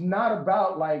 So it's not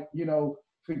about like, you know,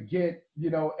 forget, you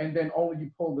know, and then only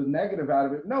you pull the negative out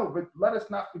of it. No, but let us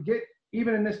not forget,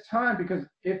 even in this time, because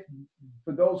if,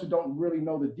 for those who don't really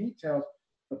know the details,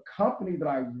 the company that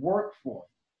I work for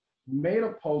made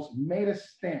a post, made a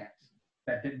stance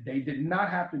that they did not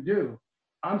have to do.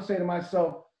 I'm saying to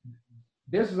myself,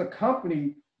 this is a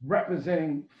company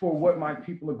representing for what my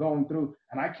people are going through,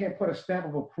 and I can't put a stamp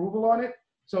of approval on it.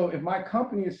 So if my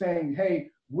company is saying, hey,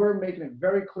 we're making it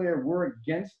very clear we're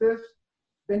against this,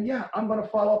 then yeah, I'm gonna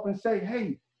follow up and say,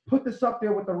 hey, put this up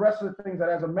there with the rest of the things that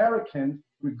as Americans,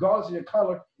 regardless of your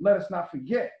color, let us not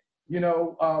forget. You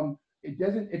know,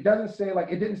 it doesn't say, like,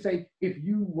 it didn't say if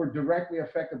you were directly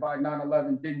affected by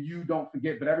 9/11, then you don't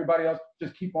forget, but everybody else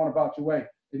just keep on about your way.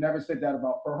 It never said that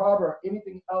about Pearl Harbor or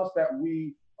anything else that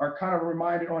we are kind of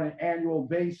reminded on an annual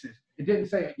basis. It didn't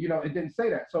say, you know, it didn't say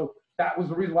that. So that was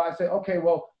the reason why I said, okay,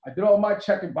 well, I did all my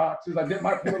checking boxes. I did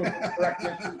my political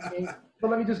correctness routine. So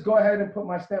let me just go ahead and put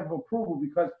my stamp of approval,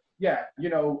 because yeah, you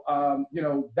know,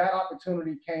 that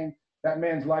opportunity came. That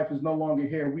man's life is no longer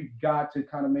here. We got to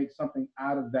kind of make something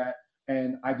out of that.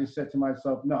 And I just said to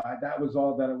myself, no, that was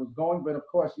all that it was going. But of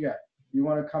course, yeah, you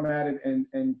want to come at it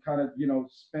and kind of, you know,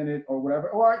 spin it or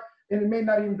whatever. And it may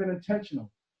not even been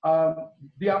intentional.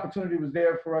 The opportunity was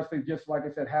there for us to just, like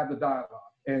I said, have the dialogue.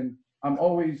 And I'm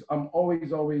always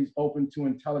open to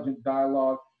intelligent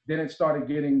dialogue. Then it started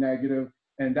getting negative,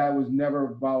 and that was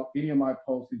never about any of my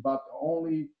posts. About the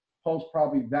only post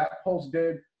probably that post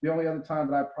did. The only other time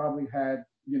that I probably had,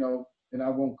 you know, and I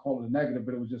won't call it a negative,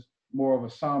 but it was just more of a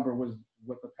somber, was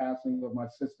with the passing of my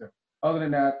sister. Other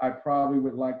than that, I probably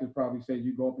would like to probably say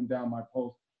you go up and down my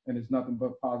post, and it's nothing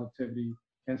but positivity,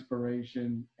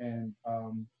 inspiration, and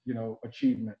you know,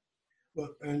 achievement.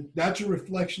 Well, and that's a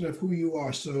reflection of who you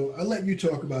are. So I'll let you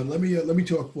talk about it. Let me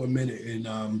talk for a minute. And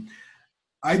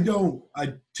to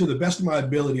the best of my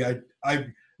ability,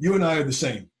 you and I are the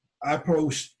same. I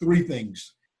post three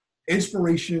things: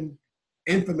 inspiration,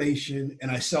 information, and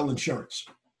I sell insurance.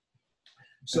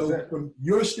 So from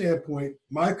your standpoint,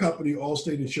 my company,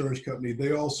 Allstate Insurance Company,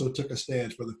 they also took a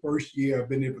stance. For the first year, I've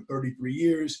been there for 33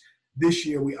 years. This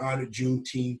year, we honored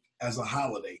Juneteenth as a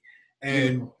holiday.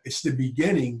 And it's the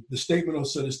beginning. The statement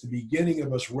said it's the beginning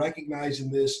of us recognizing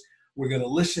this. We're going to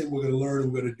listen, we're going to learn,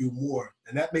 and we're going to do more.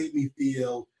 And that made me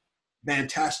feel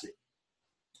fantastic.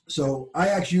 So I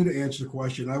asked you to answer the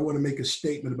question. I want to make a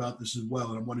statement about this as well.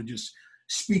 And I want to just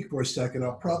speak for a second.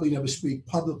 I'll probably never speak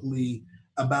publicly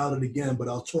about it again, but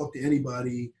I'll talk to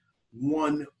anybody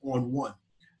one-on-one.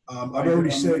 I've already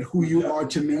said who you are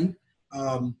to me.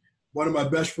 one of my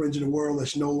best friends in the world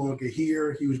that's no longer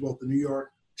here. He was both a New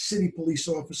York City police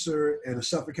officer and a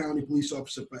Suffolk County police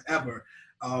officer forever.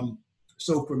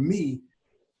 So for me,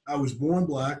 I was born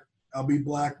Black. I'll be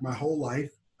Black my whole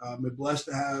life. I'm blessed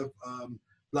to have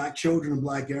Black children and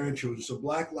Black grandchildren. So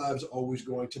Black lives are always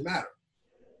going to matter.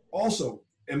 Also,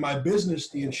 in my business,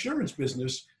 the insurance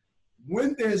business,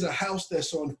 when there's a house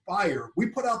that's on fire, we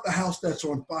put out the house that's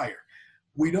on fire.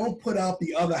 We don't put out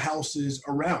the other houses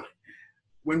around it.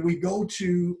 When we go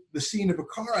to the scene of a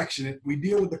car accident, we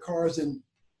deal with the cars in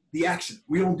the accident.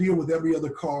 We don't deal with every other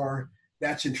car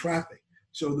that's in traffic.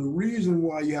 So the reason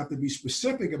why you have to be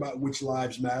specific about which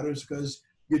lives matter is because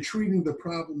you're treating the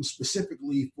problem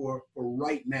specifically for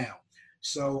right now.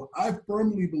 So I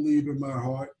firmly believe in my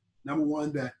heart, number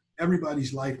one, that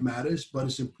everybody's life matters, but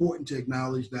it's important to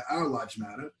acknowledge that our lives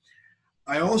matter.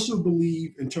 I also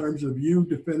believe, in terms of you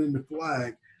defending the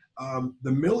flag,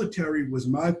 the military was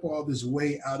my father's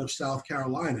way out of South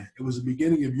Carolina. It was the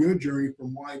beginning of your journey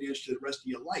from Winans to the rest of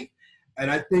your life.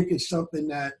 And I think it's something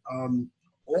that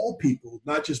all people,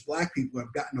 not just Black people,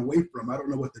 have gotten away from. I don't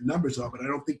know what the numbers are, but I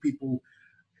don't think people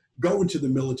go into the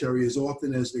military as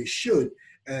often as they should.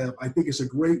 I think it's a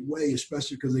great way,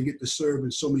 especially because they get to serve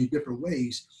in so many different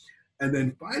ways. And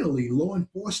then finally, law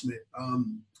enforcement.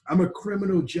 I'm a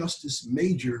criminal justice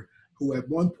major who at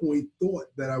one point thought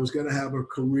that I was going to have a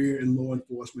career in law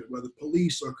enforcement, whether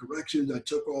police or corrections. I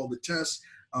took all the tests.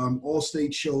 All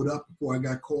states showed up before I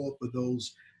got called for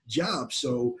those jobs.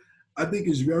 So I think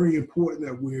it's very important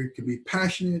that we can be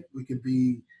passionate. We can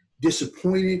be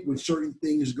disappointed when certain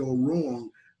things go wrong.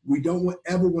 We don't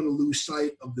ever want to lose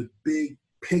sight of the big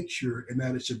picture, and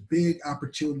that it's a big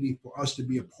opportunity for us to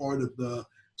be a part of the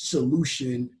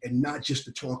solution and not just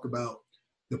to talk about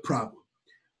the problem.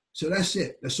 So that's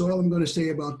it. That's all I'm going to say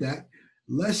about that.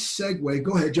 Let's segue.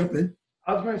 Go ahead, jump in.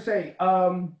 I was going to say,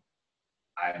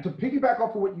 to piggyback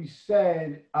off of what you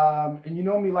said, and you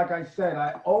know me, like I said,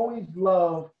 I always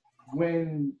love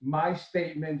when my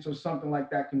statements or something like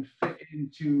that can fit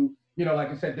into, you know, like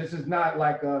I said, this is not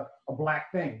like a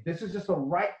Black thing. This is just a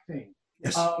right thing.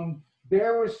 Yes.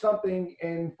 There was something,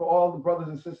 and for all the brothers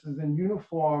and sisters in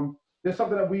uniform, there's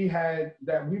something that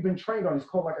we've been trained on. It's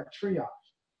called like a triage.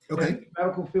 Okay. And the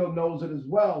medical field knows it as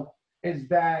well, is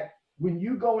that when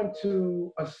you go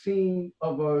into a scene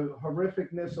of a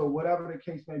horrificness or whatever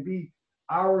the case may be,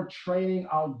 our training,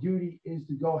 our duty is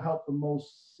to go help the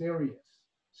most serious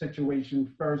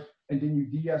situation first, and then you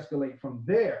de-escalate from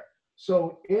there.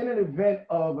 So in an event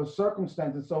of a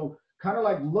circumstance, and so kind of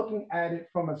like looking at it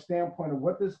from a standpoint of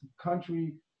what this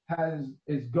country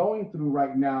is going through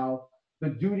right now, the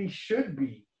duty should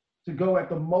be to go at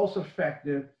the most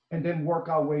effective and then work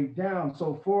our way down.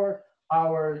 So for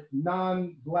our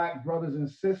non-Black brothers and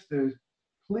sisters,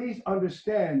 please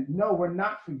understand, no, we're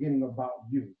not forgetting about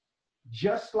you.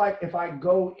 Just like if I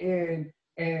go in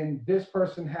and this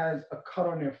person has a cut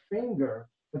on their finger,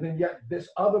 but then yet this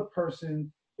other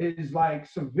person is like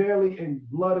severely and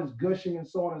blood is gushing and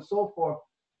so on and so forth,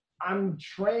 I'm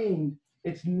trained,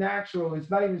 it's natural,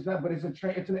 it's not even that, but it's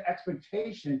an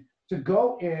expectation to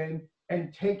go in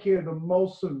and take care of the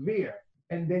most severe,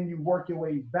 and then you work your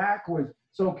way backwards.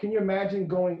 So can you imagine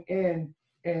going in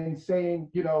and saying,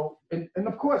 you know, and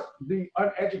of course the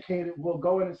uneducated will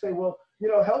go in and say, well, you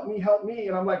know, help me.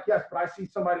 And I'm like, yes, but I see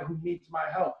somebody who needs my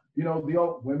help. You know, the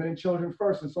old women and children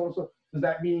first and so on and so. Does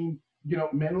that mean, you know,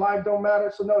 men lives don't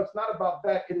matter? So no, it's not about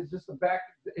that. It is just the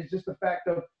fact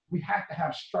of we have to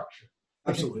have structure.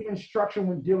 Absolutely. Even structure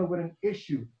when dealing with an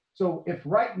issue. So if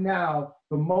right now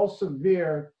the most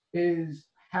severe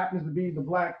happens to be the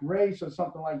Black race or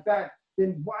something like that,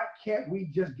 then why can't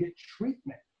we just get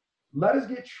treatment? Let us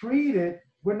get treated.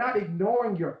 We're not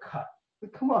ignoring your cut.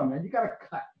 But come on, man, you got to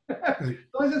cut. Right.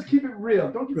 So let's just keep it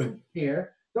real. Don't you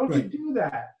compare. Don't Right. you do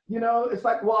that. You know, it's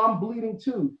like, well, I'm bleeding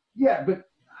too. Yeah, but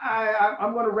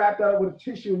I'm going to wrap that up with a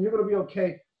tissue and you're going to be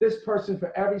okay. This person,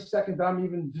 for every second that I'm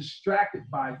even distracted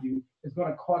by you, is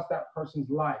going to cost that person's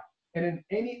life. And in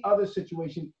any other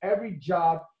situation, every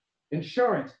job,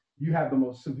 insurance, you have the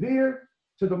most severe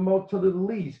to the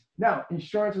least. Now,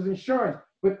 insurance is insurance,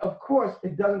 but of course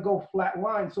it doesn't go flat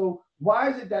line. So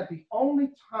why is it that the only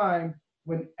time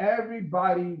when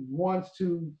everybody wants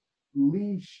to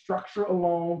leave structure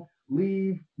alone,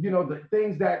 leave, you know, the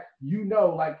things that, you know,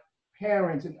 like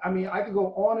parents, and I mean, I could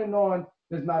go on and on.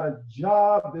 There's not a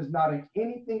job, there's not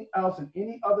anything else in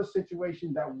any other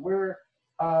situation that we're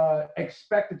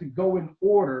expected to go in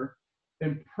order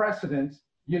in precedence,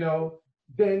 you know,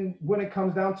 than when it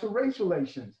comes down to race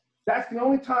relations. That's the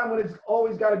only time when it's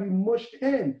always got to be mushed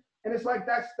in. And it's like,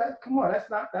 come on,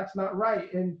 that's not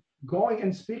right. And going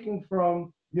and speaking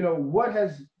from you know, what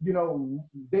has, you know,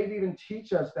 they even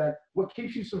teach us that what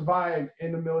keeps you survive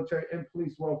in the military and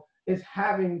police world is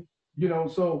having, you know,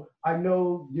 so I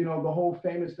know, you know, the whole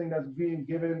famous thing that's being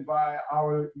given by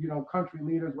our, you know, country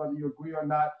leaders, whether you agree or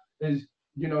not, is,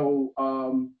 you know,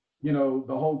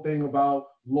 the whole thing about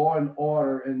law and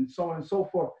order and so on and so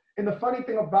forth. And the funny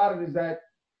thing about it is that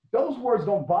those words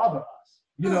don't bother us,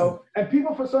 you know, and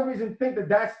people for some reason think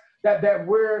that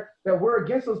we're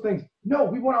against those things. No,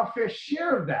 we want our fair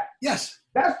share of that. Yes.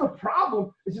 That's the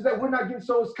problem. It's just that we're not getting,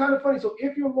 so it's kind of funny. So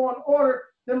if you're law and order,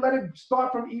 then let it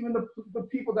start from even the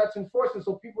people that's enforcing.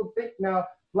 So people think now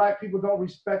Black people don't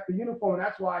respect the uniform. And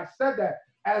that's why I said that.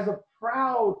 As a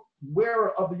proud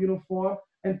wearer of the uniform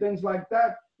and things like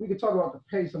that, we could talk about the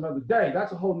pace another day.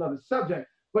 That's a whole nother subject.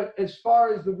 But as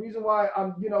far as the reason why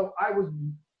I'm, you know, I was,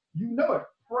 you know it,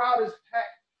 proud as heck.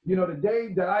 You know, the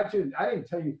day that I didn't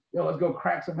tell you, you know, let's go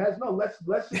crack some heads. No, let's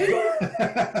go.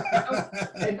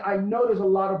 And I know there's a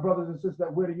lot of brothers and sisters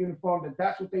that wear the uniform,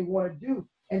 that's what they want to do.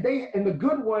 And the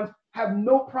good ones have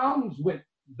no problems with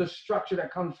the structure that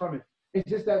comes from it. It's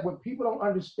just that what people don't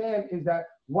understand is that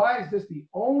why is this the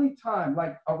only time,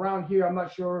 like around here, I'm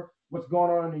not sure what's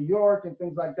going on in New York and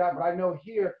things like that, but I know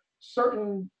here,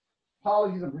 certain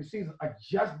policies and procedures are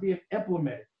just being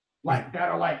implemented. Like that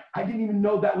are like, I didn't even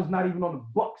know that was not even on the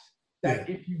books. That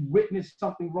if you witness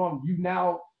something wrong, you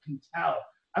now can tell.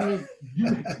 I mean,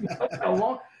 you know how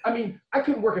long? I mean, I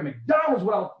couldn't work at McDonald's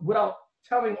without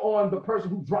telling on the person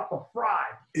who dropped a fry.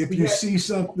 If you see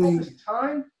something,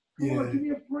 time, come on, give me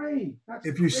a break.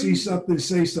 If you see something,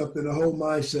 say something. The whole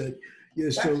mindset. Yeah,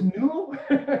 that's so new.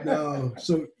 No,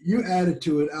 so you added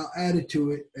to it. I'll add it to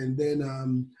it, and then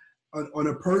on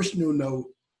a personal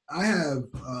note, I have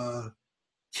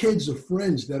kids of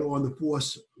friends that are on the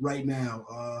force right now.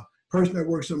 Person that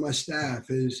works on my staff,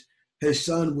 his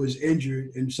son was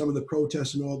injured in some of the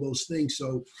protests and all those things.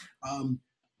 So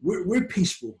we're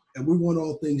peaceful, and we want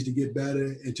all things to get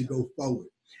better and to go forward.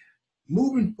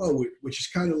 Moving forward, which is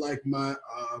kind of like my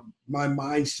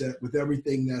mindset with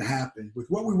everything that happened, with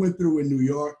what we went through in New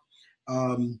York.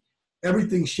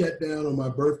 Everything shut down on my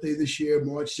birthday this year,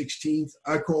 March 16th.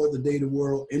 I call it the day the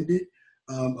world ended.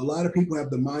 A lot of people have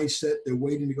the mindset they're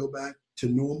waiting to go back to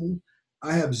normal.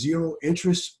 I have zero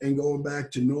interest in going back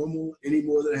to normal any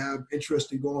more than I have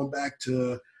interest in going back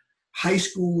to high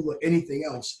school or anything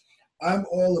else. I'm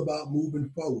all about moving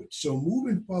forward. So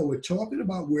moving forward, talking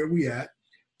about where we at,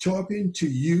 talking to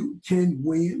you, Ken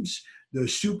Williams, the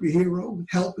superhero,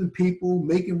 helping people,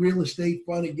 making real estate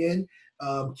fun again,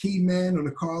 key man on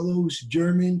the Carlos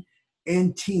German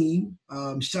and team,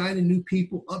 signing new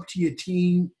people up to your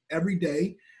team every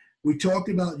day. We talked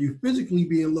about you physically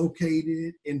being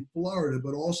located in Florida,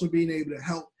 but also being able to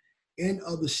help in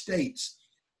other states.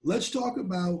 Let's talk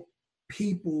about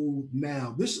people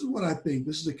now. This is what I think.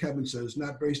 This is what Kevin says,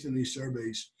 not based on these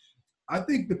surveys. I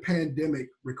think the pandemic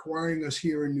requiring us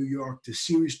here in New York to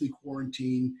seriously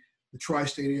quarantine the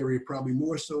tri-state area, probably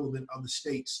more so than other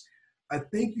states. I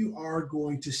think you are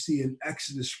going to see an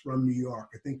exodus from New York.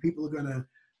 I think people are going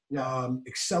to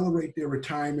accelerate their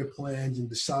retirement plans and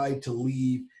decide to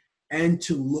leave and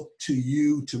to look to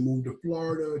you to move to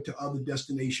Florida, to other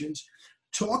destinations.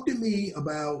 Talk to me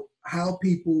about how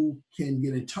people can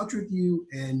get in touch with you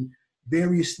and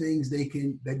various things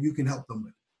that you can help them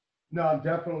with. No,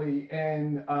 definitely,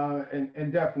 and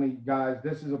definitely, guys.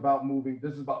 This is about moving.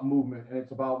 This is about movement, and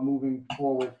it's about moving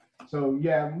forward. So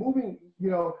yeah, moving.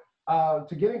 You know,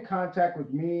 to get in contact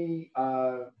with me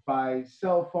by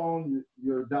cell phone,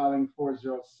 you're dialing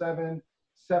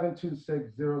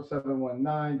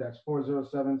 407-726-0719. That's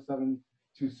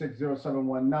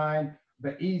 407-726-0719.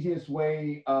 The easiest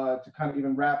way to kind of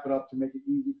even wrap it up to make it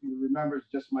easy for you to remember is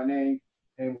just my name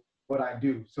and what I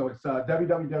do. So it's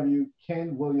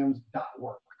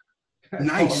www.kenwilliams.work.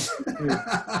 Nice.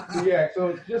 Yeah, so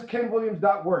it's just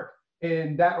kenwilliams.work.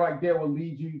 And that right there will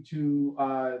lead you to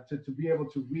be able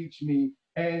to reach me.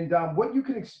 And what you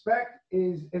can expect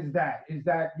is that,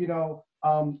 you know,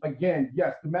 again,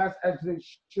 yes, the mass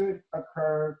exodus should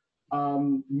occur.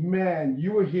 Man,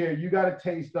 you were here, you got a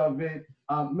taste of it.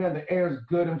 Man, the air is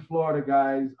good in Florida,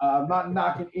 guys. I'm not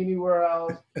knocking anywhere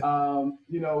else.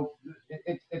 You know,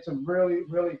 it's a really,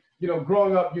 really, you know,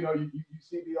 growing up, you know, you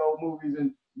see the old movies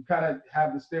and you kind of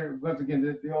have the once again,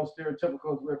 the old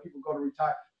stereotypicals where people go to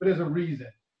retire, but there's a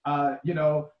reason. You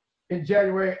know, in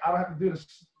January, I don't have to do the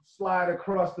slide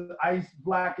across the ice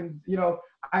black, and, you know,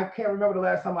 I can't remember the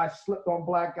last time I slipped on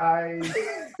black ice.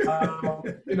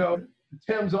 You know,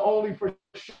 Timbs are only for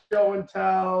show and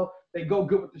tell. They go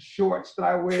good with the shorts that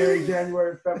I wear in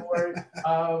January and February.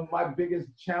 My biggest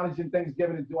challenge in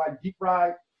Thanksgiving is, do I deep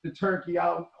fry the turkey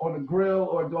out on the grill,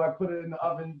 or do I put it in the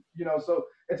oven? You know, so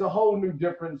it's a whole new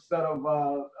different set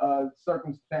of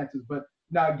circumstances. But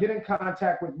now get in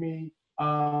contact with me.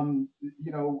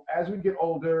 You know, as we get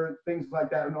older, things like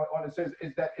that. And on it says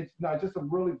is that it's not just a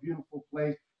really beautiful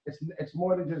place. It's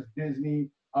more than just Disney.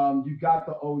 You got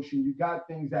the ocean. You got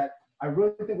things that I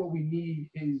really think what we need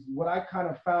is what I kind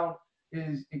of found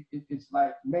is it's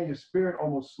like, man, your spirit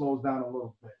almost slows down a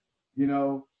little bit. You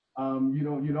know, you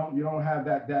don't have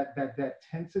that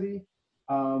tensity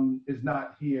is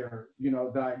not here. You know,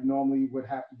 that I normally would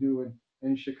have to do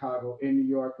in Chicago, in New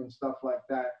York, and stuff like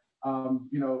that.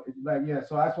 You know, like, yeah,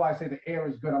 so that's why I say the air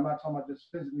is good. I'm not talking about just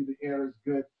physically the air is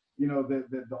good. You know,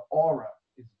 the aura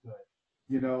is good.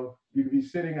 You know, you could be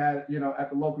sitting at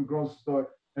the local grocery store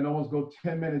and almost go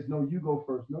 10 minutes. No, you go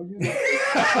first. No, you go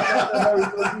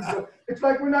first. It's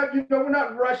like we're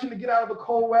not rushing to get out of the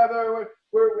cold weather.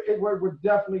 We're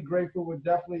definitely grateful. We're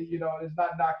definitely, it's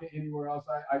not knocking anywhere else.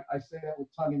 I say that with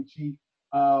tongue in cheek.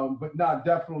 But not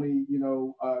definitely,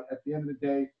 at the end of the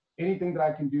day, anything that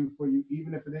I can do for you,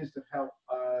 even if it is to help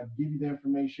give you the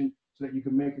information so that you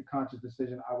can make a conscious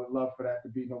decision, I would love for that to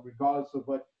be, regardless of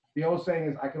what the old saying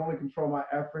is, I can only control my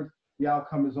efforts. The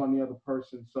outcome is on the other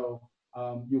person. So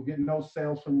you'll get no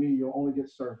sales from me. You'll only get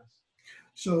service.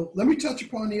 So let me touch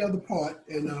upon the other part,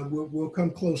 and we'll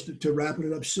come close to wrapping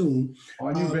it up soon.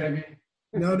 On you, baby.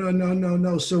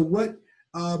 No. So what,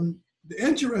 the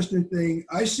interesting thing,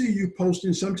 I see you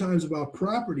posting sometimes about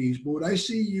properties, but what I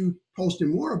see you posting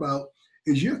more about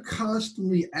is you're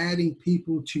constantly adding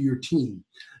people to your team.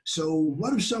 So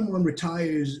what if someone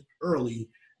retires early,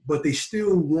 but they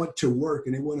still want to work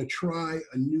and they want to try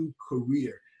a new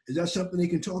career? Is that something they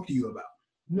can talk to you about?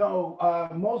 No,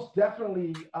 most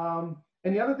definitely.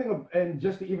 And the other thing, and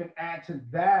just to even add to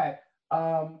that,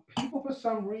 people for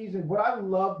some reason, what I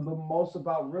love the most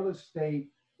about real estate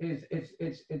is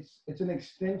it's an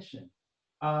extension.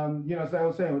 As I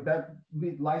was saying, with that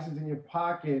license in your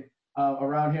pocket,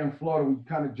 around here in Florida, we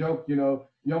kind of joke, you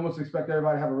almost expect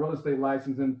everybody to have a real estate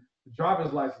license, and the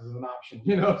driver's license is an option,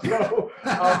 So,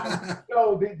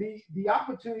 the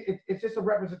opportunity, it's just a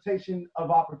representation of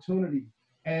opportunity.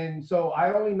 And so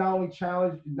I not only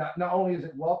challenge, not only is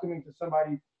it welcoming to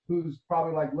somebody who's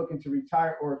probably like looking to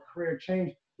retire or a career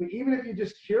change, but even if you're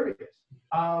just curious,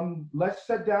 let's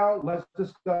sit down, let's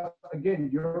discuss,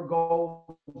 again, your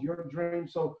goals, your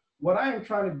dreams. So what I am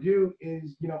trying to do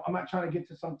is, I'm not trying to get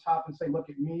to some top and say, look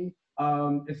at me.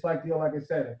 It's like, like I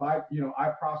said, if I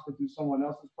prosper through someone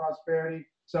else's prosperity.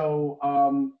 So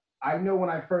I know when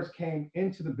I first came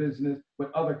into the business with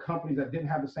other companies that didn't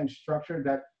have the same structure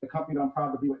that the company that I'm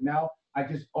proud to be with now, I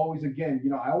just always,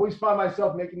 I always find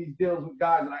myself making these deals with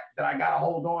guys that I got to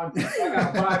hold on, I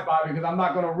got to abide by, because I'm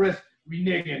not going to risk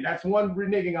reneging. That's one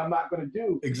reneging I'm not going to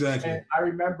do. Exactly. And I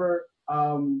remember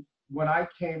when I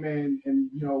came in,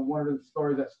 and, one of the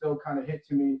stories that still kind of hit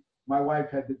to me, my wife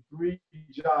had the 3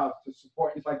 jobs to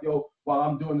support. It's like, while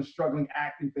I'm doing the struggling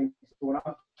acting thing. So when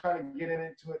I'm trying to get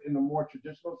into it in a more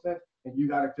traditional sense, and you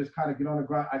got to just kind of get on the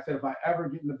ground, I said, if I ever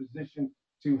get in a position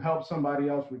to help somebody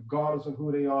else, regardless of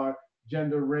who they are,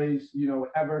 gender, race,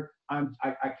 whatever,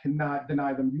 I cannot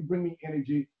deny them. You bring me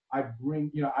energy, I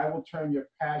will turn your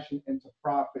passion into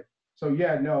profit. So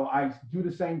I do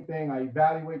the same thing. I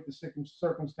evaluate the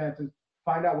circumstances,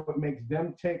 find out what makes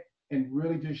them tick, and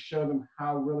really just show them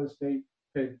how real estate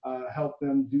could help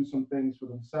them do some things for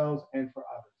themselves and for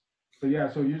others. So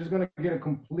so you're just going to get a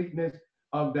completeness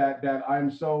of that I'm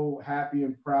so happy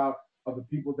and proud of the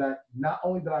people that not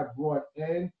only that I brought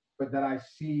in, but that I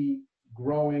see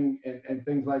growing and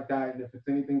things like that. And if it's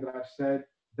anything that I've said,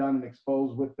 done, and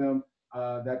exposed with them,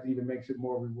 that even makes it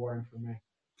more rewarding for me.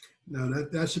 No,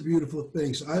 that's a beautiful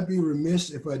thing. So I'd be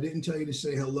remiss if I didn't tell you to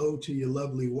say hello to your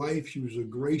lovely wife. She was a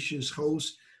gracious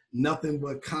host, nothing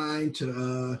but kind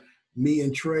to me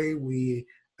and Trey.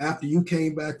 After you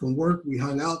came back from work, we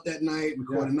hung out that night,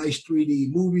 recorded a nice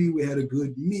 3D movie. We had a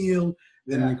good meal,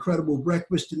 then an incredible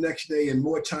breakfast the next day, and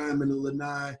more time in the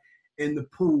lanai in the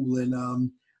pool. And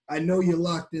I know you're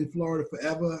locked in Florida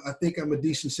forever. I think I'm a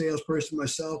decent salesperson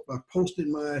myself. I've posted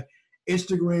my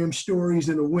Instagram stories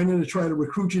in the winter to try to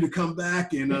recruit you to come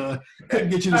back, and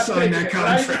couldn't get you to sign that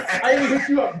contract. I even hit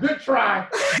you up. Good try.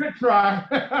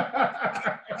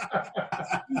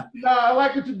 Nah, I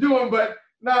like what you're doing, but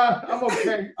nah, I'm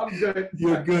okay. I'm good.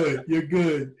 You're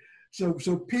good.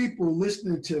 So people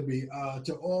listening to me,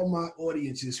 to all my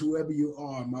audiences, whoever you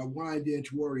are, my Wine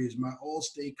Dance warriors, my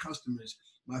Allstate customers,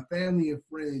 my family and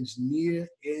friends near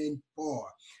and far,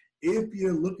 if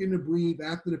you're looking to breathe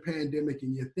after the pandemic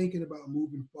and you're thinking about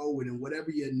moving forward and whatever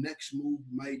your next move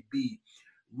might be,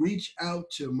 reach out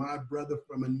to my brother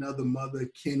from another mother,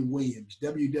 Ken Williams,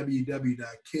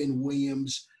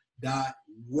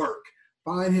 www.kenwilliams.work.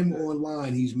 Find him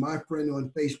online. He's my friend on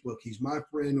Facebook. He's my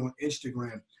friend on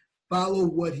Instagram. Follow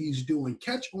what he's doing.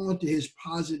 Catch on to his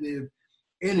positive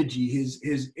energy.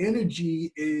 His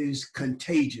energy is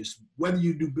contagious. Whether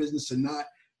you do business or not,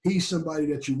 he's somebody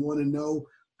that you want to know.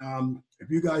 If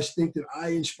you guys think that I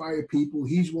inspire people,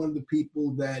 he's one of the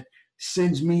people that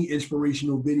sends me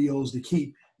inspirational videos to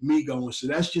keep me going. So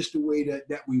that's just the way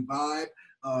that we vibe.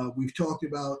 We've talked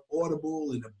about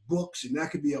Audible and the books, and that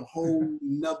could be a whole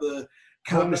nother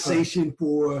conversation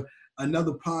for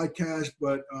another podcast.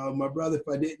 But my brother, if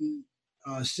I didn't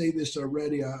say this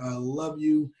already, I love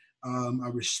you. I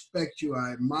respect you.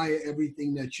 I admire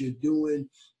everything that you're doing.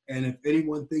 And if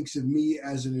anyone thinks of me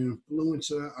as an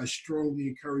influencer, I strongly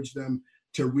encourage them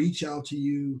to reach out to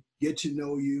you, get to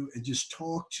know you, and just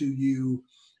talk to you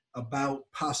about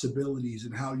possibilities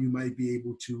and how you might be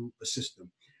able to assist them.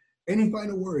 Any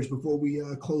final words before we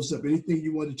close up? Anything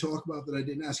you want to talk about that I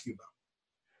didn't ask you about?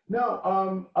 No,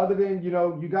 other than,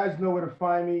 you guys know where to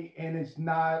find me, and it's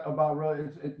not about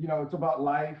it's about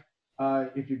life.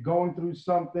 If you're going through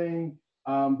something,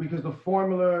 because the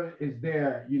formula is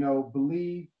there,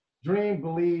 believe, dream,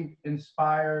 believe,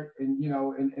 inspire, and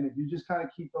if you just kind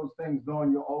of keep those things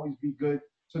going, you'll always be good.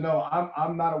 So no,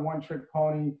 I'm not a one-trick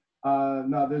pony.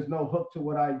 No, there's no hook to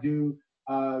what I do.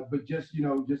 But just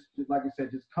like I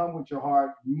said, just come with your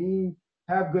heart.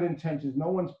 Have good intentions. No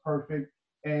one's perfect.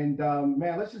 And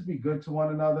man, let's just be good to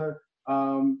one another. I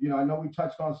know we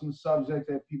touched on some subjects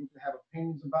that people can have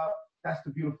opinions about. That's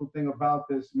the beautiful thing about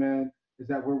this, man, is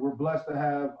that we're blessed to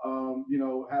have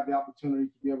have the opportunity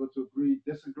to be able to agree,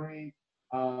 disagree,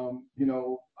 and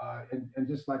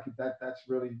just like that's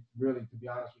really, to be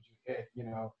honest with you, it.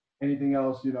 Anything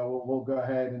else, we'll go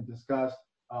ahead and discuss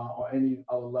on any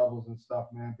other levels and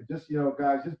stuff, man. But just,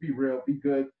 guys, just be real, be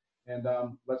good, and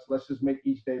let's just make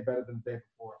each day better than the day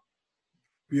before.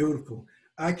 Beautiful.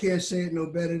 I can't say it no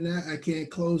better than that. I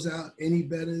can't close out any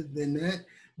better than that.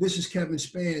 This is Kevin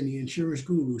Spann, the insurance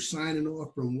guru, signing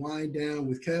off from Wind Down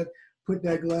with Kev. Put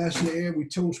that glass in the air. We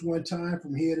toast one time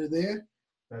from here to there.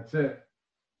 That's it.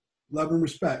 Love and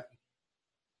respect.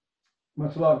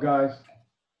 Much love, guys.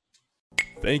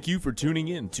 Thank you for tuning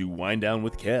in to Wind Down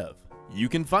with Kev. You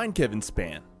can find Kevin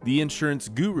Spann, the insurance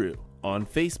guru, on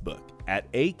Facebook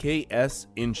at AKS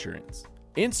Insurance,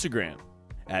 Instagram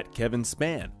at Kevin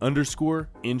Spann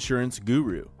 _insurance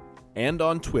guru, and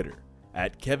on Twitter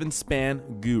at Kevin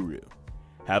Spann Guru.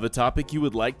 Have a topic you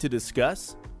would like to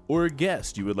discuss or a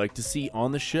guest you would like to see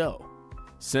on the show?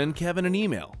 Send Kevin an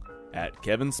email at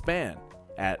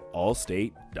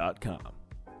kevinspann@allstate.com.